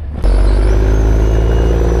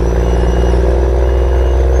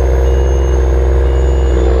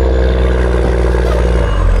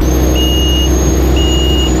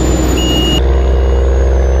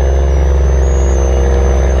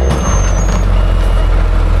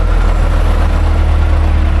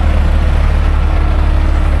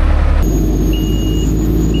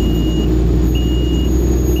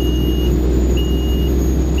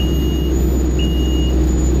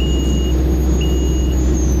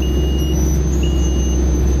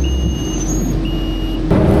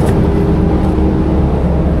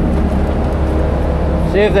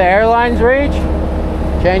 See if the airlines reach.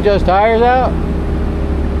 Change those tires out.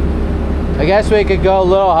 I guess we could go a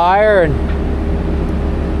little higher and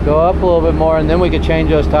go up a little bit more, and then we could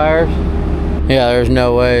change those tires. Yeah, there's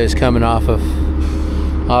no way it's coming off of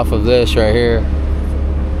this right here.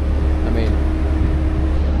 I mean,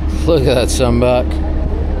 look at that sunbuck.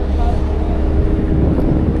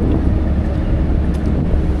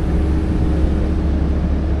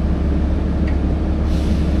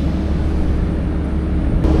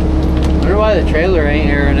 Wonder why the trailer ain't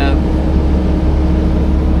airing up.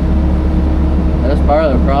 That's part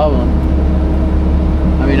of the problem.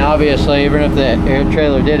 I mean, obviously, even if the air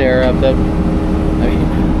trailer did air up, that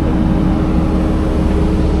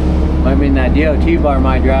I mean that DOT bar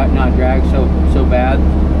might not drag so bad.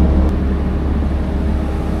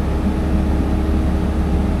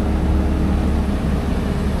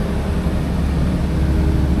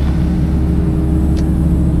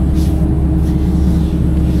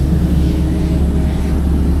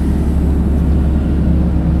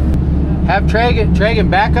 Have Tragan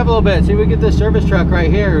back up a little bit. See if we get this service truck right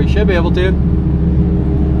here. We should be able to.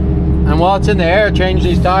 And while it's in the air, change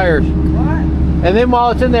these tires. What? And then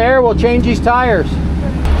while it's in the air, we'll change these tires.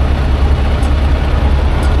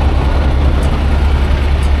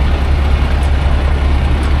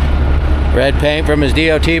 Red paint from his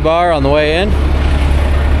DOT bar on the way in.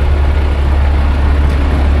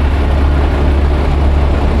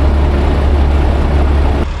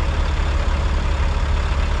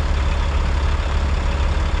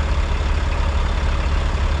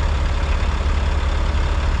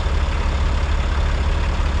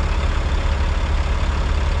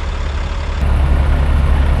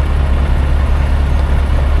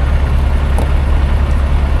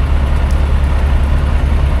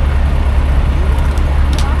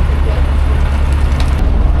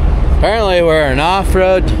 Apparently we're an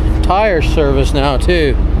off-road tire service now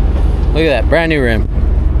too. Look at that, brand new rim.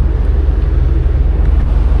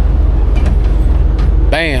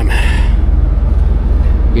 Bam.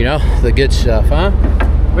 You know, the good stuff, huh?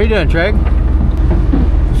 What are you doing, Treg?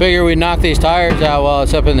 Figure we knock these tires out while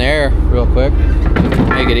it's up in the air real quick.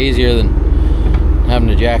 Make it easier than having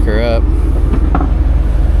to jack her up.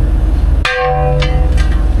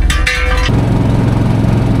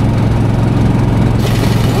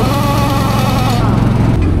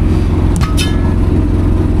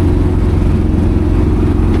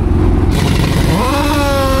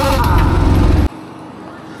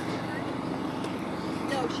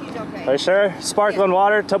 Are you sure? Sparkling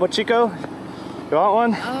water, Topo Chico. You want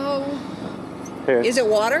one? Oh. Here. Is it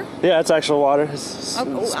water? Yeah, it's actual water. It's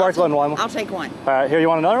sparkling one. I'll take one. All right, here, you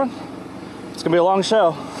want another one? It's gonna be a long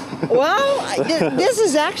show. Well, this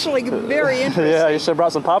is actually very interesting. Yeah, you should have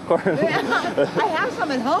brought some popcorn. I have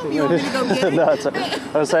some at home. You want me to go get it? No, it's okay.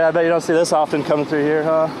 I was saying, I bet you don't see this often coming through here,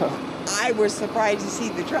 huh? I was surprised to see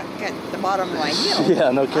the truck at the bottom of my hill.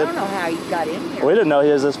 Yeah, no kidding. I don't know how he got in here. We didn't know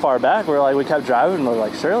he was this far back. We kept driving, and we're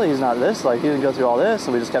like, surely he's not this. Like, he didn't go through all this,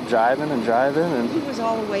 and we just kept driving and driving. And he was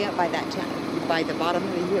all the way up by that by the bottom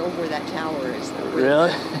of the hill where that tower is.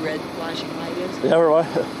 Really? The red flashing light is. Yeah, we're what?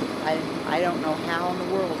 I don't know how in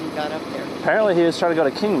the world he got up there. Apparently, he was trying to go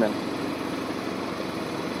to Kingman.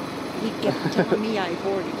 He kept telling me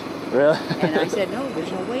I-40. Really? And I said, no,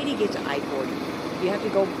 there's no way to get to I-40. You have to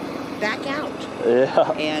go back out.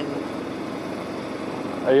 Yeah. And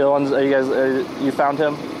are you the ones? Are you guys? You found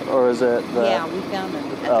him, or is it? Yeah, we found him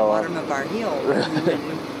at the bottom of our hill.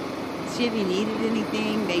 See if he needed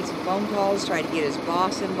anything. Made some phone calls. Tried to get his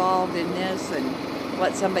boss involved in this, and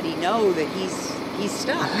let somebody know that he's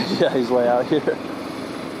stuck. Yeah, he's way out here.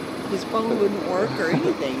 His phone wouldn't work or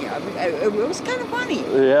anything. I mean, it was kind of funny.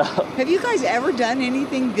 Yeah. Have you guys ever done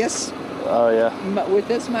anything this? Oh yeah. With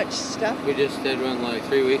this much stuff? We just did one like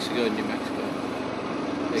 3 weeks ago in New Mexico.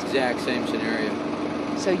 Exact same scenario.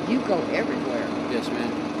 So you go everywhere? Yes,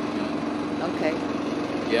 ma'am. Yeah. Okay.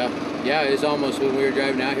 Yeah, it's almost when we were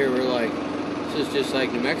driving out here, we're like, this is just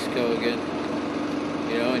like New Mexico again.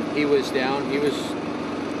 You know, and he was down, he was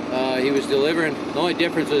delivering. The only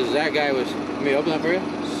difference was that guy was, let me open that for you?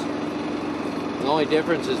 The only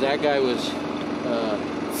difference is that guy was,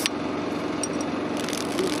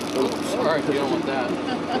 sorry, you don't want that.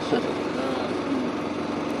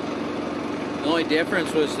 The only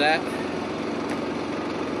difference was that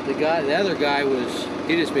the other guy was,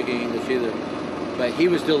 he didn't speak English either, but he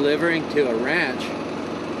was delivering to a ranch,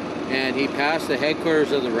 and he passed the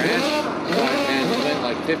headquarters of the ranch and went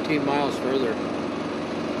like 15 miles further,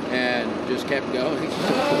 and just kept going.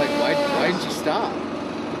 Like, why didn't you stop?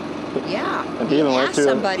 Yeah. And he even went asked through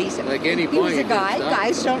somebody. Like any he point was you a can guy. stop.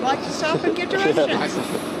 Guys don't like to stop and get directions.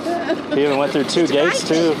 He even went through 2 gates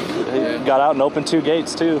too. He Yeah. got out and opened 2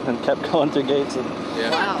 gates too, and kept going through gates. And Yeah.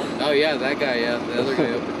 Wow. Oh yeah, that guy. Yeah, the other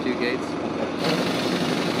guy opened 2 gates.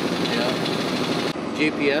 Yeah.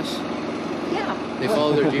 GPS. Yeah. They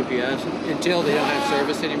follow their GPS until they don't have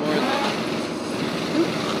service anymore.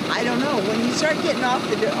 I don't know. When you start getting off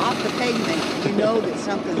the pavement, you know that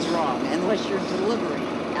something's wrong, unless you're delivering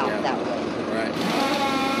out Yeah. that way. Right.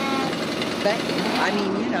 But I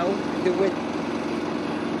mean, you know, with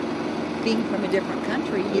being from a different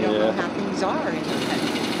country, you don't know how things are in the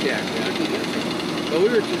country. Yeah. But we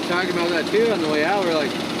were talking about that too on the way out. We're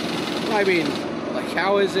like, well, I mean, like,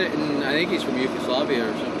 how is it? And I think he's from Yugoslavia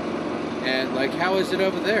or something. And like, how is it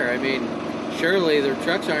over there? I mean, surely their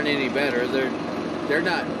trucks aren't any better. They're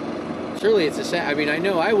not. Surely it's the same. I mean, I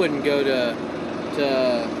know I wouldn't go to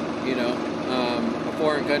you know, a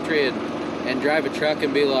foreign country and drive a truck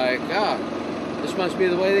and be like, this must be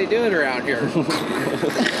the way they do it around here.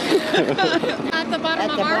 At the bottom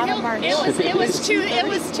of our hill, it was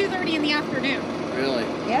 2:30 in the afternoon. Really?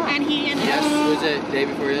 Yeah. And he ended Yes. up. Was it day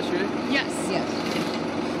before yesterday? Yes. Yes.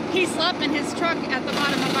 He slept in his truck at the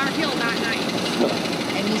bottom of our hill that night.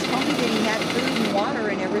 And he's told me that he had food and water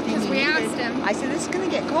and everything. Because he we needed. asked him. I said, "It's going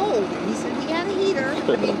to get cold." And he said he had a heater.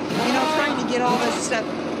 I mean, you know, trying to get all this stuff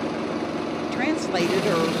translated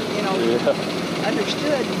or, you know,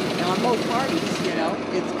 understood on both parties, you know,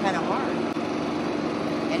 it's kind of hard.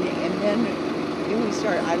 And then we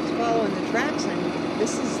started, I was following the tracks, and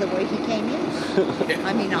this is the way he came in.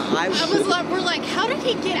 I mean, we're like, how did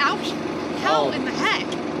he get out here? How in the heck?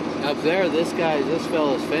 Up there, this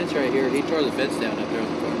fella's fence right here, he tore the fence down up there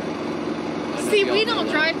in the corner. See, we don't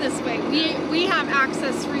drive this way. We have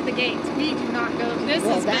access through the gates. We do not go. This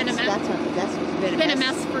has been a mess. That's been a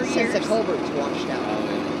mess for years. Since the culvert's washed out.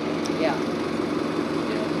 Oh, Yeah.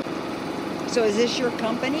 So is this your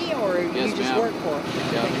company, or Yes, you just ma'am. work for it?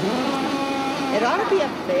 yeah. It ought to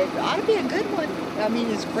be a good one. I mean,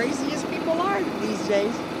 as crazy as people are these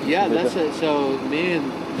days. Yeah, that's it. So me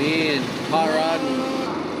and Hot Rod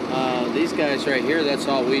and these guys right here, that's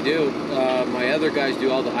all we do. My other guys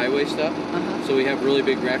do all the highway stuff. So we have really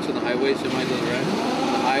big racks on the highway, semis on the rack,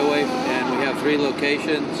 the highway, and we have 3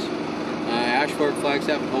 locations: Ashford,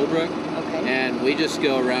 Flagstaff, and Holbrook. Okay. And we just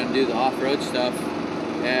go around and do the off-road stuff.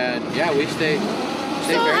 And yeah, we stay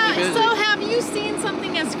very busy. So have you seen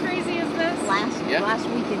something as crazy as this? Last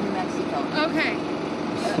week in New Mexico. Okay.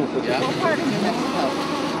 Yeah. What part of New Mexico?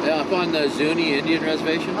 Up on the Zuni Indian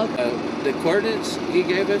Reservation. Okay. The coordinates he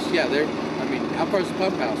gave us, yeah, I mean, how far is the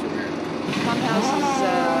pump house from here? Pump house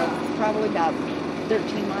is probably about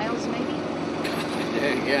 13 miles, maybe.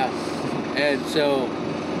 Yeah. And so,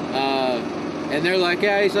 and they're like,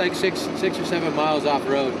 yeah, he's like 6 or 7 miles off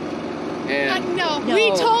road. And No,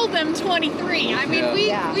 we told them 23. I mean,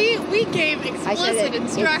 we gave explicit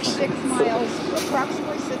instructions. It's 6 miles,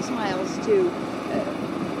 approximately 6 miles to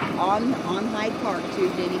on Hyde Park to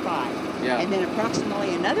Denny 5. Yeah. And then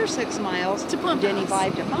approximately another 6 miles To Pump Denny House.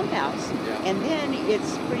 5 to Pump House. Yeah. And then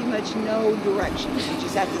it's pretty much no directions. You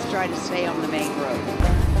just have to try to stay on the main road.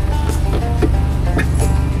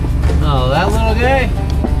 oh, that little guy.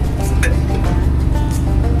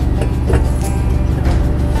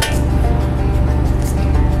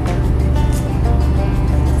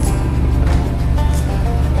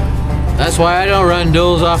 That's why I don't run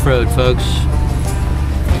duals off-road, folks.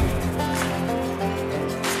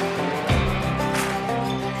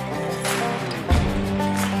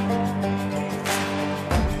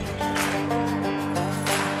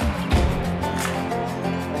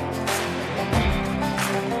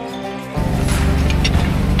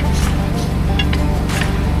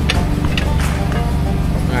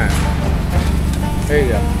 There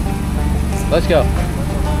you go. Let's go.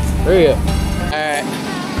 There you go. Alright.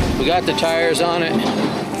 We got the tires on it.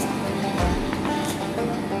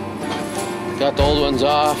 Got the old ones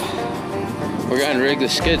off. We're going to rig the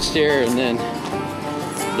skid steer and then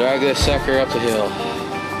drag this sucker up the hill.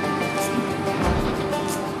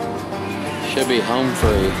 Should be home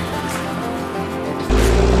free.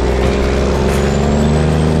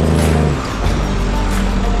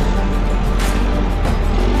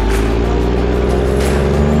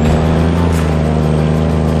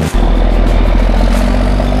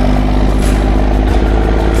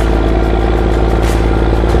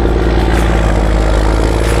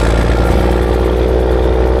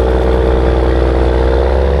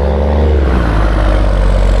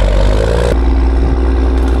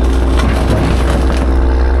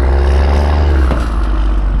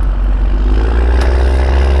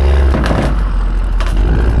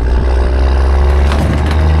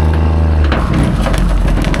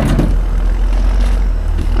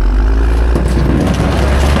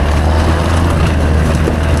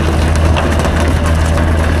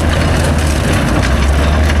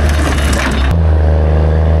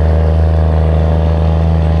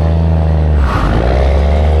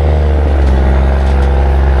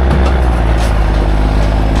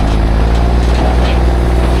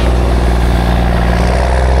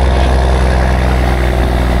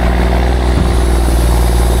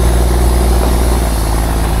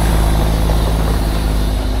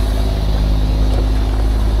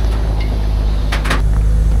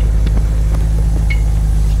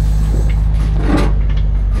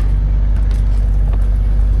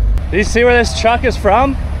 Do you see where this truck is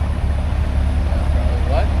from?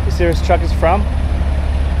 What? You see where this truck is from?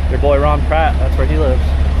 Your boy Ron Pratt, that's where he lives.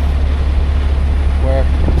 Where?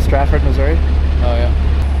 Stratford, Missouri. Oh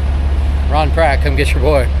yeah. Ron Pratt, come get your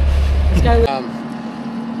boy. This guy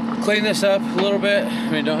Clean this up a little bit. I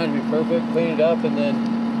mean, don't have to be perfect. Clean it up, and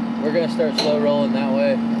then we're gonna start slow rolling that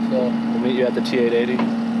way. So We'll meet you at the T880.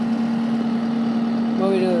 what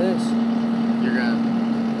do we do with this? you're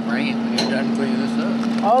gonna bring it when you're done cleaning this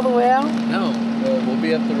up. All the way out? No, we'll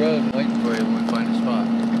be up the road waiting for you when we find a spot.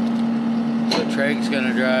 So Treg's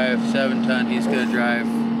gonna drive 7-ton. He's gonna drive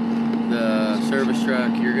the service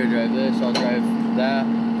truck. You're gonna drive this. I'll drive that,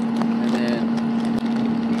 and then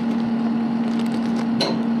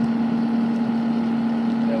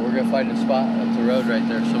yeah, we're gonna find a spot up the road right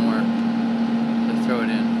there somewhere to throw it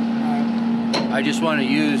in. I just want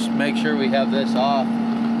to make sure we have this off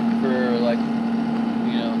for like,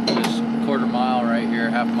 you know, this quarter mile right here,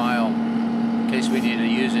 half mile, in case we need to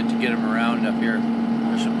use it to get them around up here.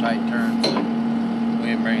 There's some tight turns, so we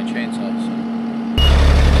didn't bring a chainsaw. So.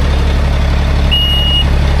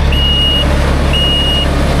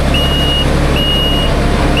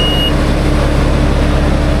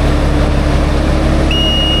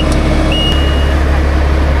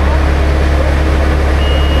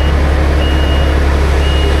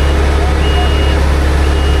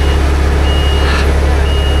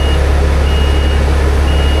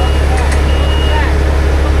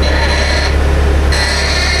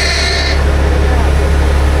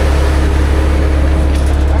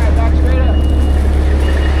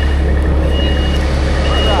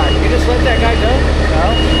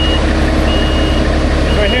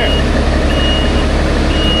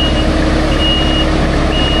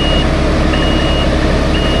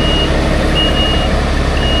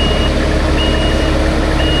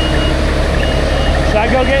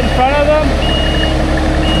 Go get in front of them?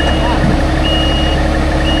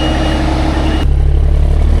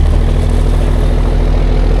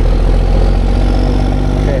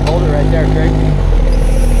 Okay, hold it right there, Craig.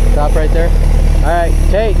 Stop right there. Alright,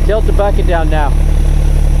 Kate, tilt the bucket down now.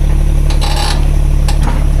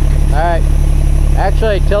 Alright.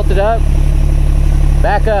 Actually, tilt it up.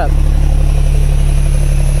 Back up.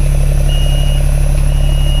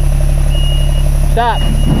 Stop.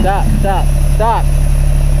 Stop. Stop. Stop.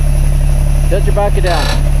 Tilt your bucket down.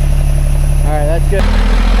 Alright, that's good.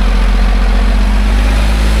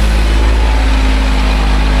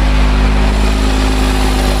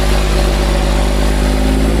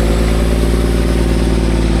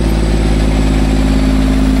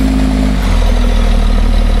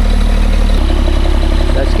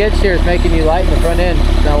 That skid steer is making you light in the front end.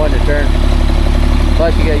 It's not wanting to turn.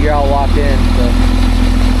 Plus you're all locked in, so.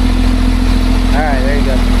 Alright, there you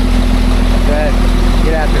go. Go ahead.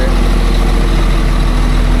 Get after it.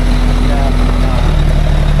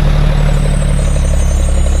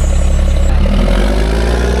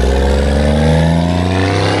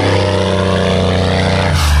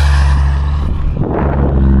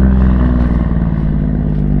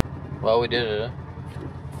 Well, we did it,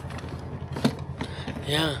 huh?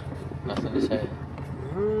 Yeah. Nothing to say.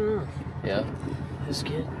 Yeah. That's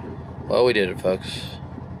good. Well, we did it, folks.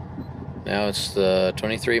 Now it's the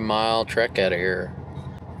 23-mile trek out of here.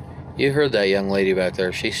 You heard that young lady back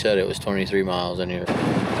there. She said it was 23 miles in here.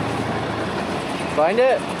 Find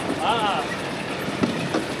it?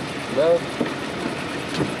 No.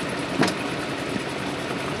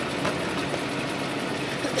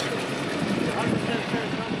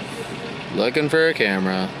 Looking for a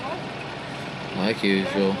camera. Like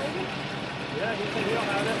usual.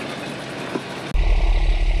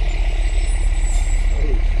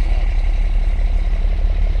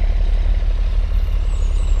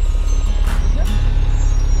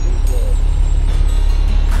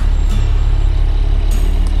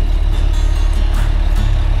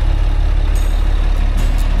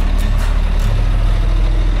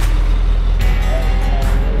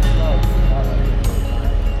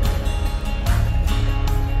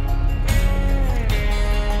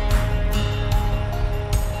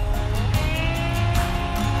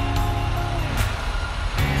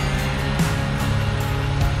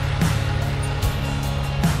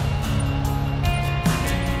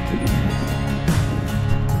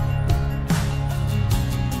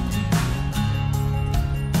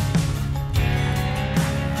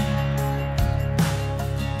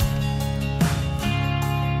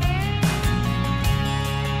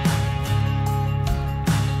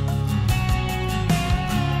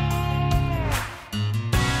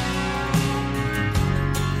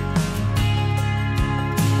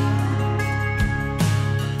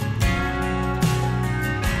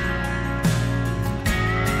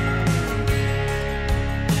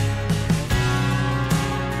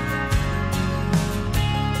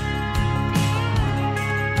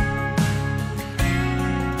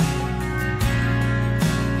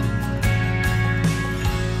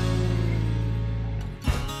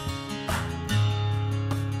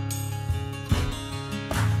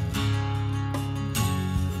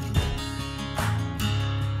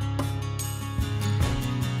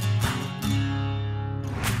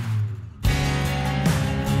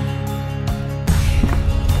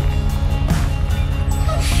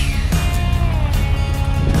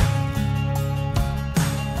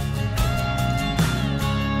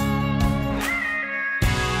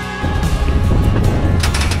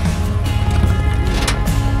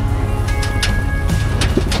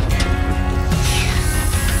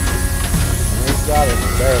 Got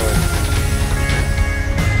it, barely.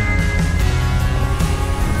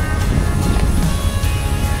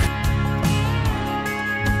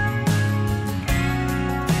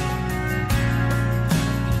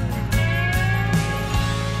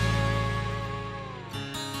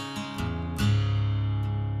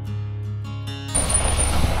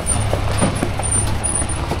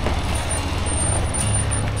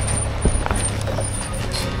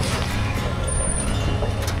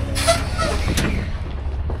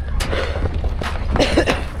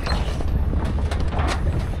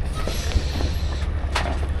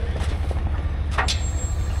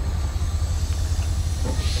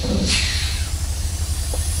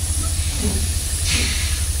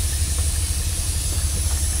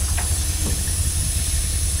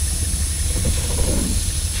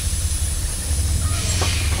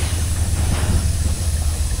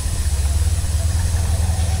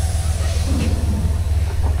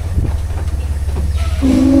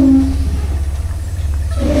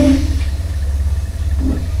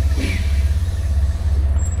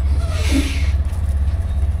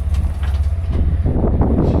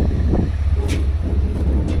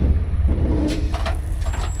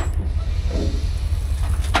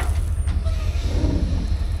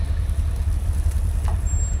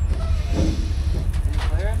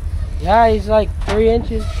 Yeah, he's like 3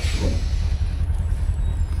 inches.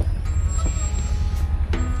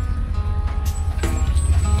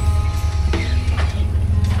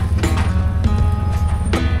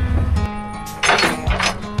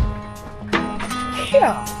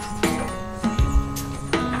 Yeah.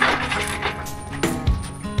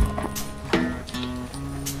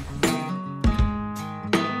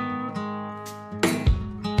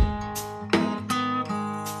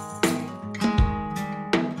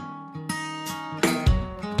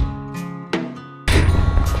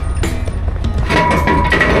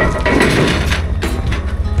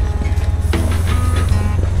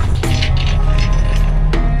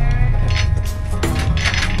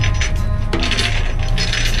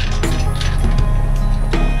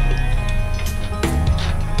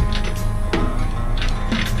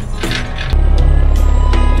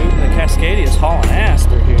 Cascadia's hauling ass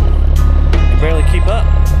through here. Can barely keep up.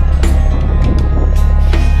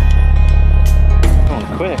 Going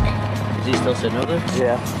quick. Is he still sitting over there?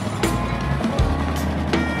 Yeah.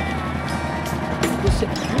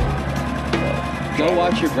 Go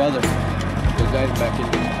watch your brother. The guy's back in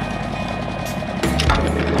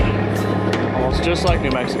here. Almost just like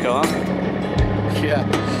New Mexico, huh? Yeah.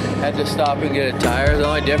 Had to stop and get a tire. The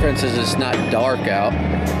only difference is it's not dark out.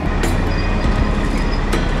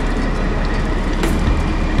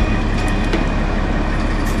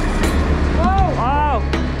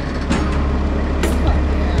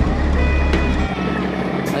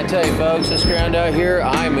 I tell you folks, this ground out here,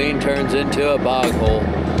 I mean, turns into a bog hole.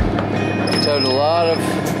 Towed a lot of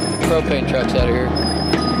propane trucks out of here.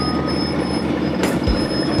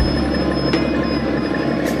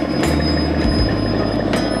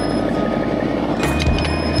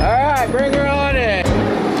 All right, bring her on in.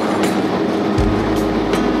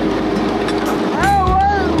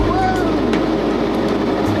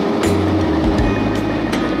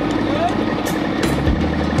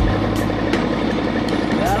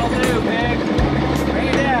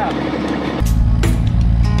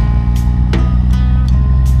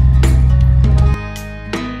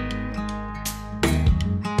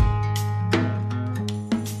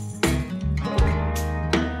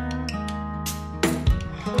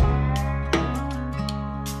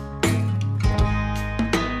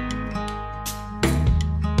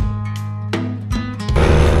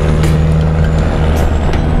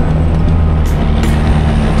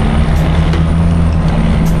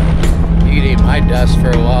 Dust for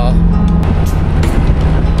a while.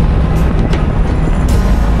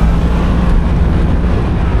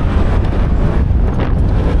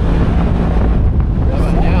 How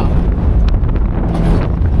about now?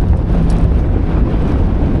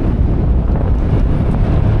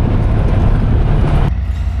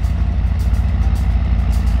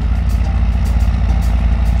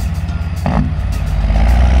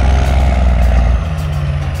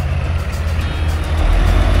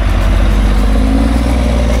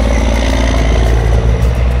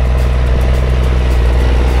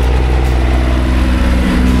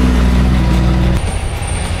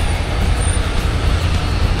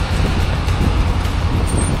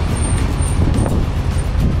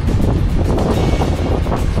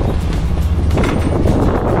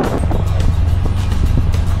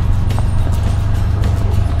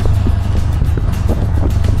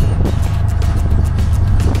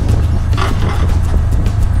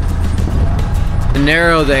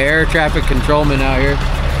 Niro, the air traffic controlman out here.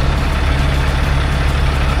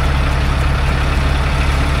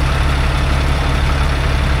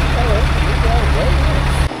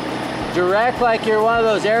 Direct like you're one of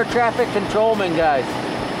those air traffic controlman guys.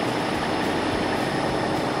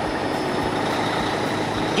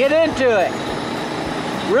 Get into it.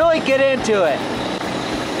 Really get into it.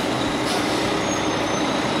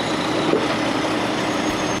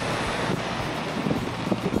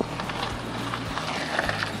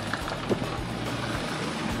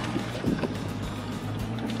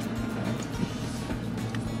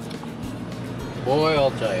 Boy,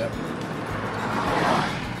 I'll tell you.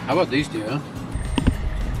 How about these two, huh?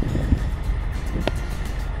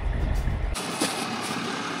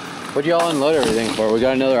 What'd y'all unload everything for? We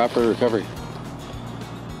got another operator recovery.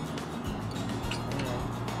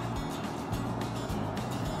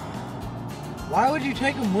 Why would you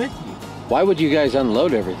take them with you? Why would you guys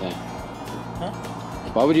unload everything? Huh?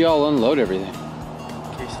 Why would you all unload everything? In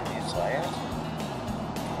case it needs tires.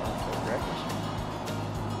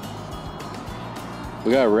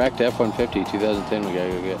 We got a wrecked F-150 2010 we gotta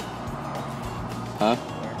go get. Huh?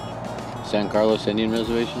 San Carlos Indian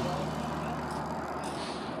Reservation?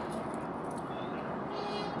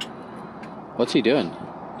 What's he doing?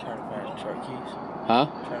 Trying to find his truck keys. Huh?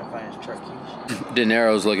 Trying to find his truck keys. De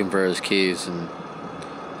Niro's looking for his keys, and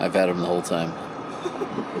I've had them the whole time.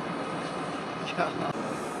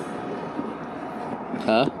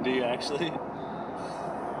 Huh? Do you actually?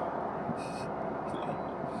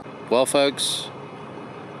 Well, folks,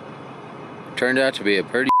 turned out to be a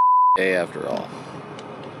pretty day after all.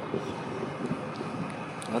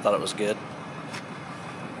 I thought it was good.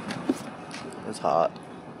 It was hot.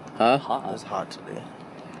 Huh? It was hot today.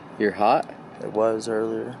 You're hot? It was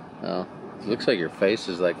earlier. Oh. It looks like your face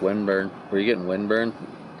is like windburn. Were you getting windburn?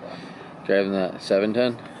 Driving that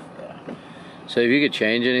 710? Yeah. So if you could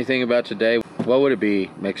change anything about today, what would it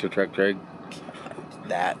be, mixer truck drag?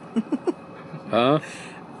 That. Huh?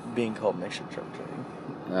 Being called mixer truck drag.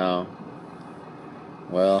 No.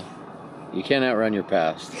 Well, you can't outrun your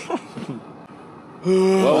past.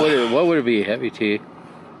 What would it be, heavy T?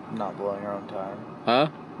 Not blowing our own tire. Huh?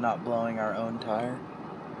 Not blowing our own tire.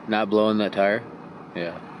 Not blowing that tire?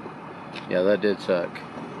 Yeah. Yeah, that did suck.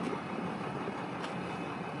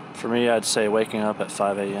 For me, I'd say waking up at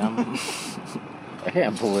 5 a.m. I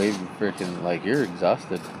can't believe you freaking, like, you're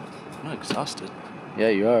exhausted. I'm exhausted. Yeah,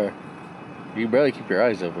 you are. You can barely keep your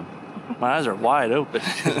eyes open. My eyes are wide open.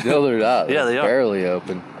 No, they're not. Yeah, they are. Barely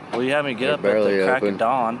open. Well, you had me get They're up at the crack open. of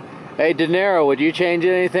dawn. Hey, De Niro, would you change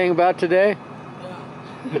anything about today?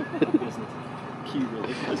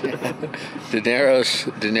 De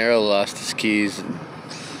Niro lost his keys.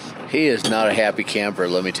 He is not a happy camper,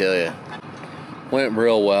 let me tell you. Went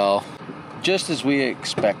real well, just as we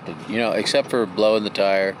expected, you know, except for blowing the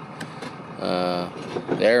tire. The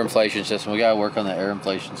air inflation system, we gotta work on the air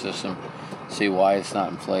inflation system, see why it's not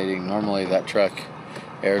inflating. Normally that truck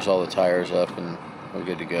airs all the tires up and we're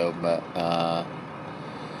good to go, but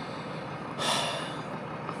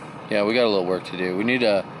yeah, we got a little work to do. We need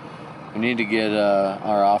to get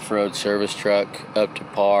our off-road service truck up to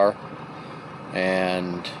par,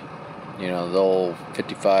 and you know, the old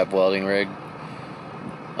 55 welding rig.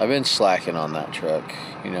 I've been slacking on that truck.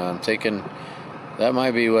 You know, I'm thinking that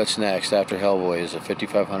might be what's next after Hellboy is a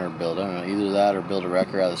 5500 build. I don't know, either that or build a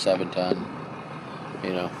wrecker out of the 7-ton.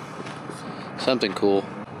 You know, something cool.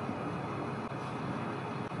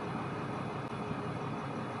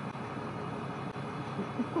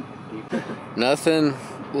 Nothing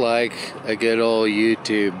like a good old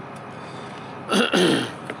YouTube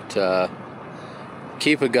to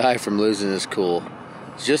keep a guy from losing his cool.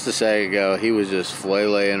 Just a second ago, he was just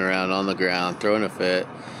flailing around on the ground, throwing a fit,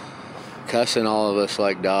 cussing all of us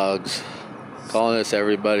like dogs, calling us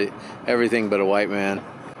everything but a white man.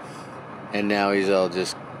 And now he's all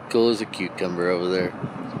just cool as a cucumber over there.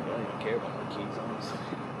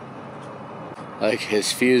 Like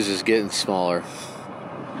his fuse is getting smaller.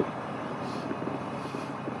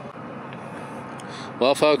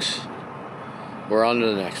 Well, folks, we're on to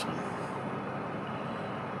the next one.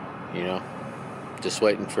 You know, just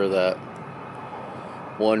waiting for that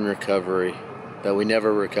one recovery that we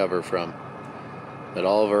never recover from, that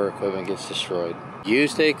all of our equipment gets destroyed.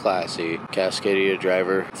 Used a classy Cascadia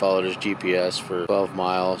driver, followed his GPS for 12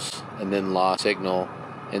 miles, and then lost signal,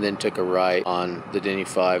 and then took a right on the Denny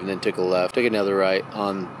 5, and then took a left, took another right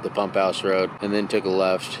on the Pump House Road, and then took a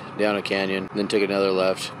left down a canyon, and then took another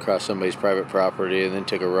left across somebody's private property, and then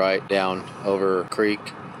took a right down over a creek,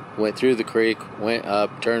 went through the creek, went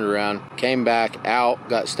up, turned around, came back out,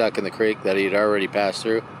 got stuck in the creek that he had already passed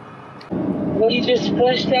through. Well, you just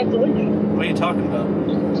flushed out the window. What are you talking about?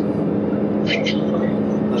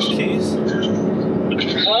 Those keys?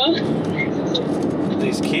 Huh?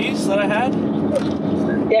 These keys that I had?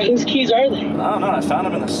 Yeah, whose keys are they? I don't know. I found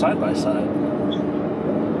them in the side-by-side.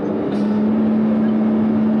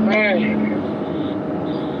 Alright.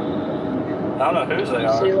 I don't know whose they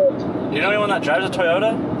are. See what? Do you know anyone that drives a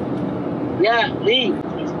Toyota? Yeah, me.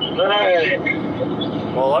 Alright.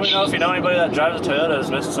 Well, let me know if you know anybody that drives a Toyota who's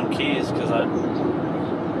missing some keys, because I'll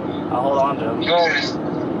hold on to them. Alright.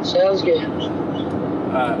 Sounds good.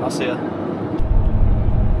 Alright, I'll see ya.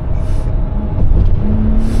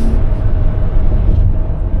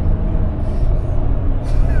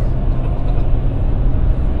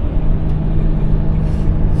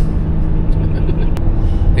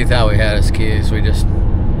 He thought we had his keys. We just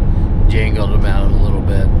jingled them out a little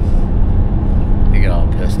bit. He got all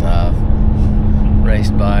pissed off.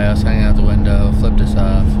 Raced by us, hung out the window, flipped us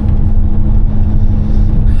off.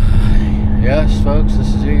 Yes, folks,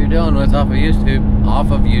 this is who you're dealing with off of YouTube.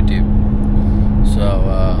 So,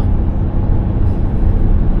 yeah.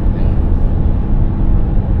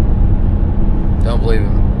 Don't believe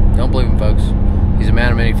him. Don't believe him, folks. He's a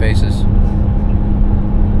man of many faces.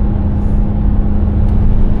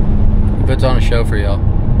 He puts on a show for y'all.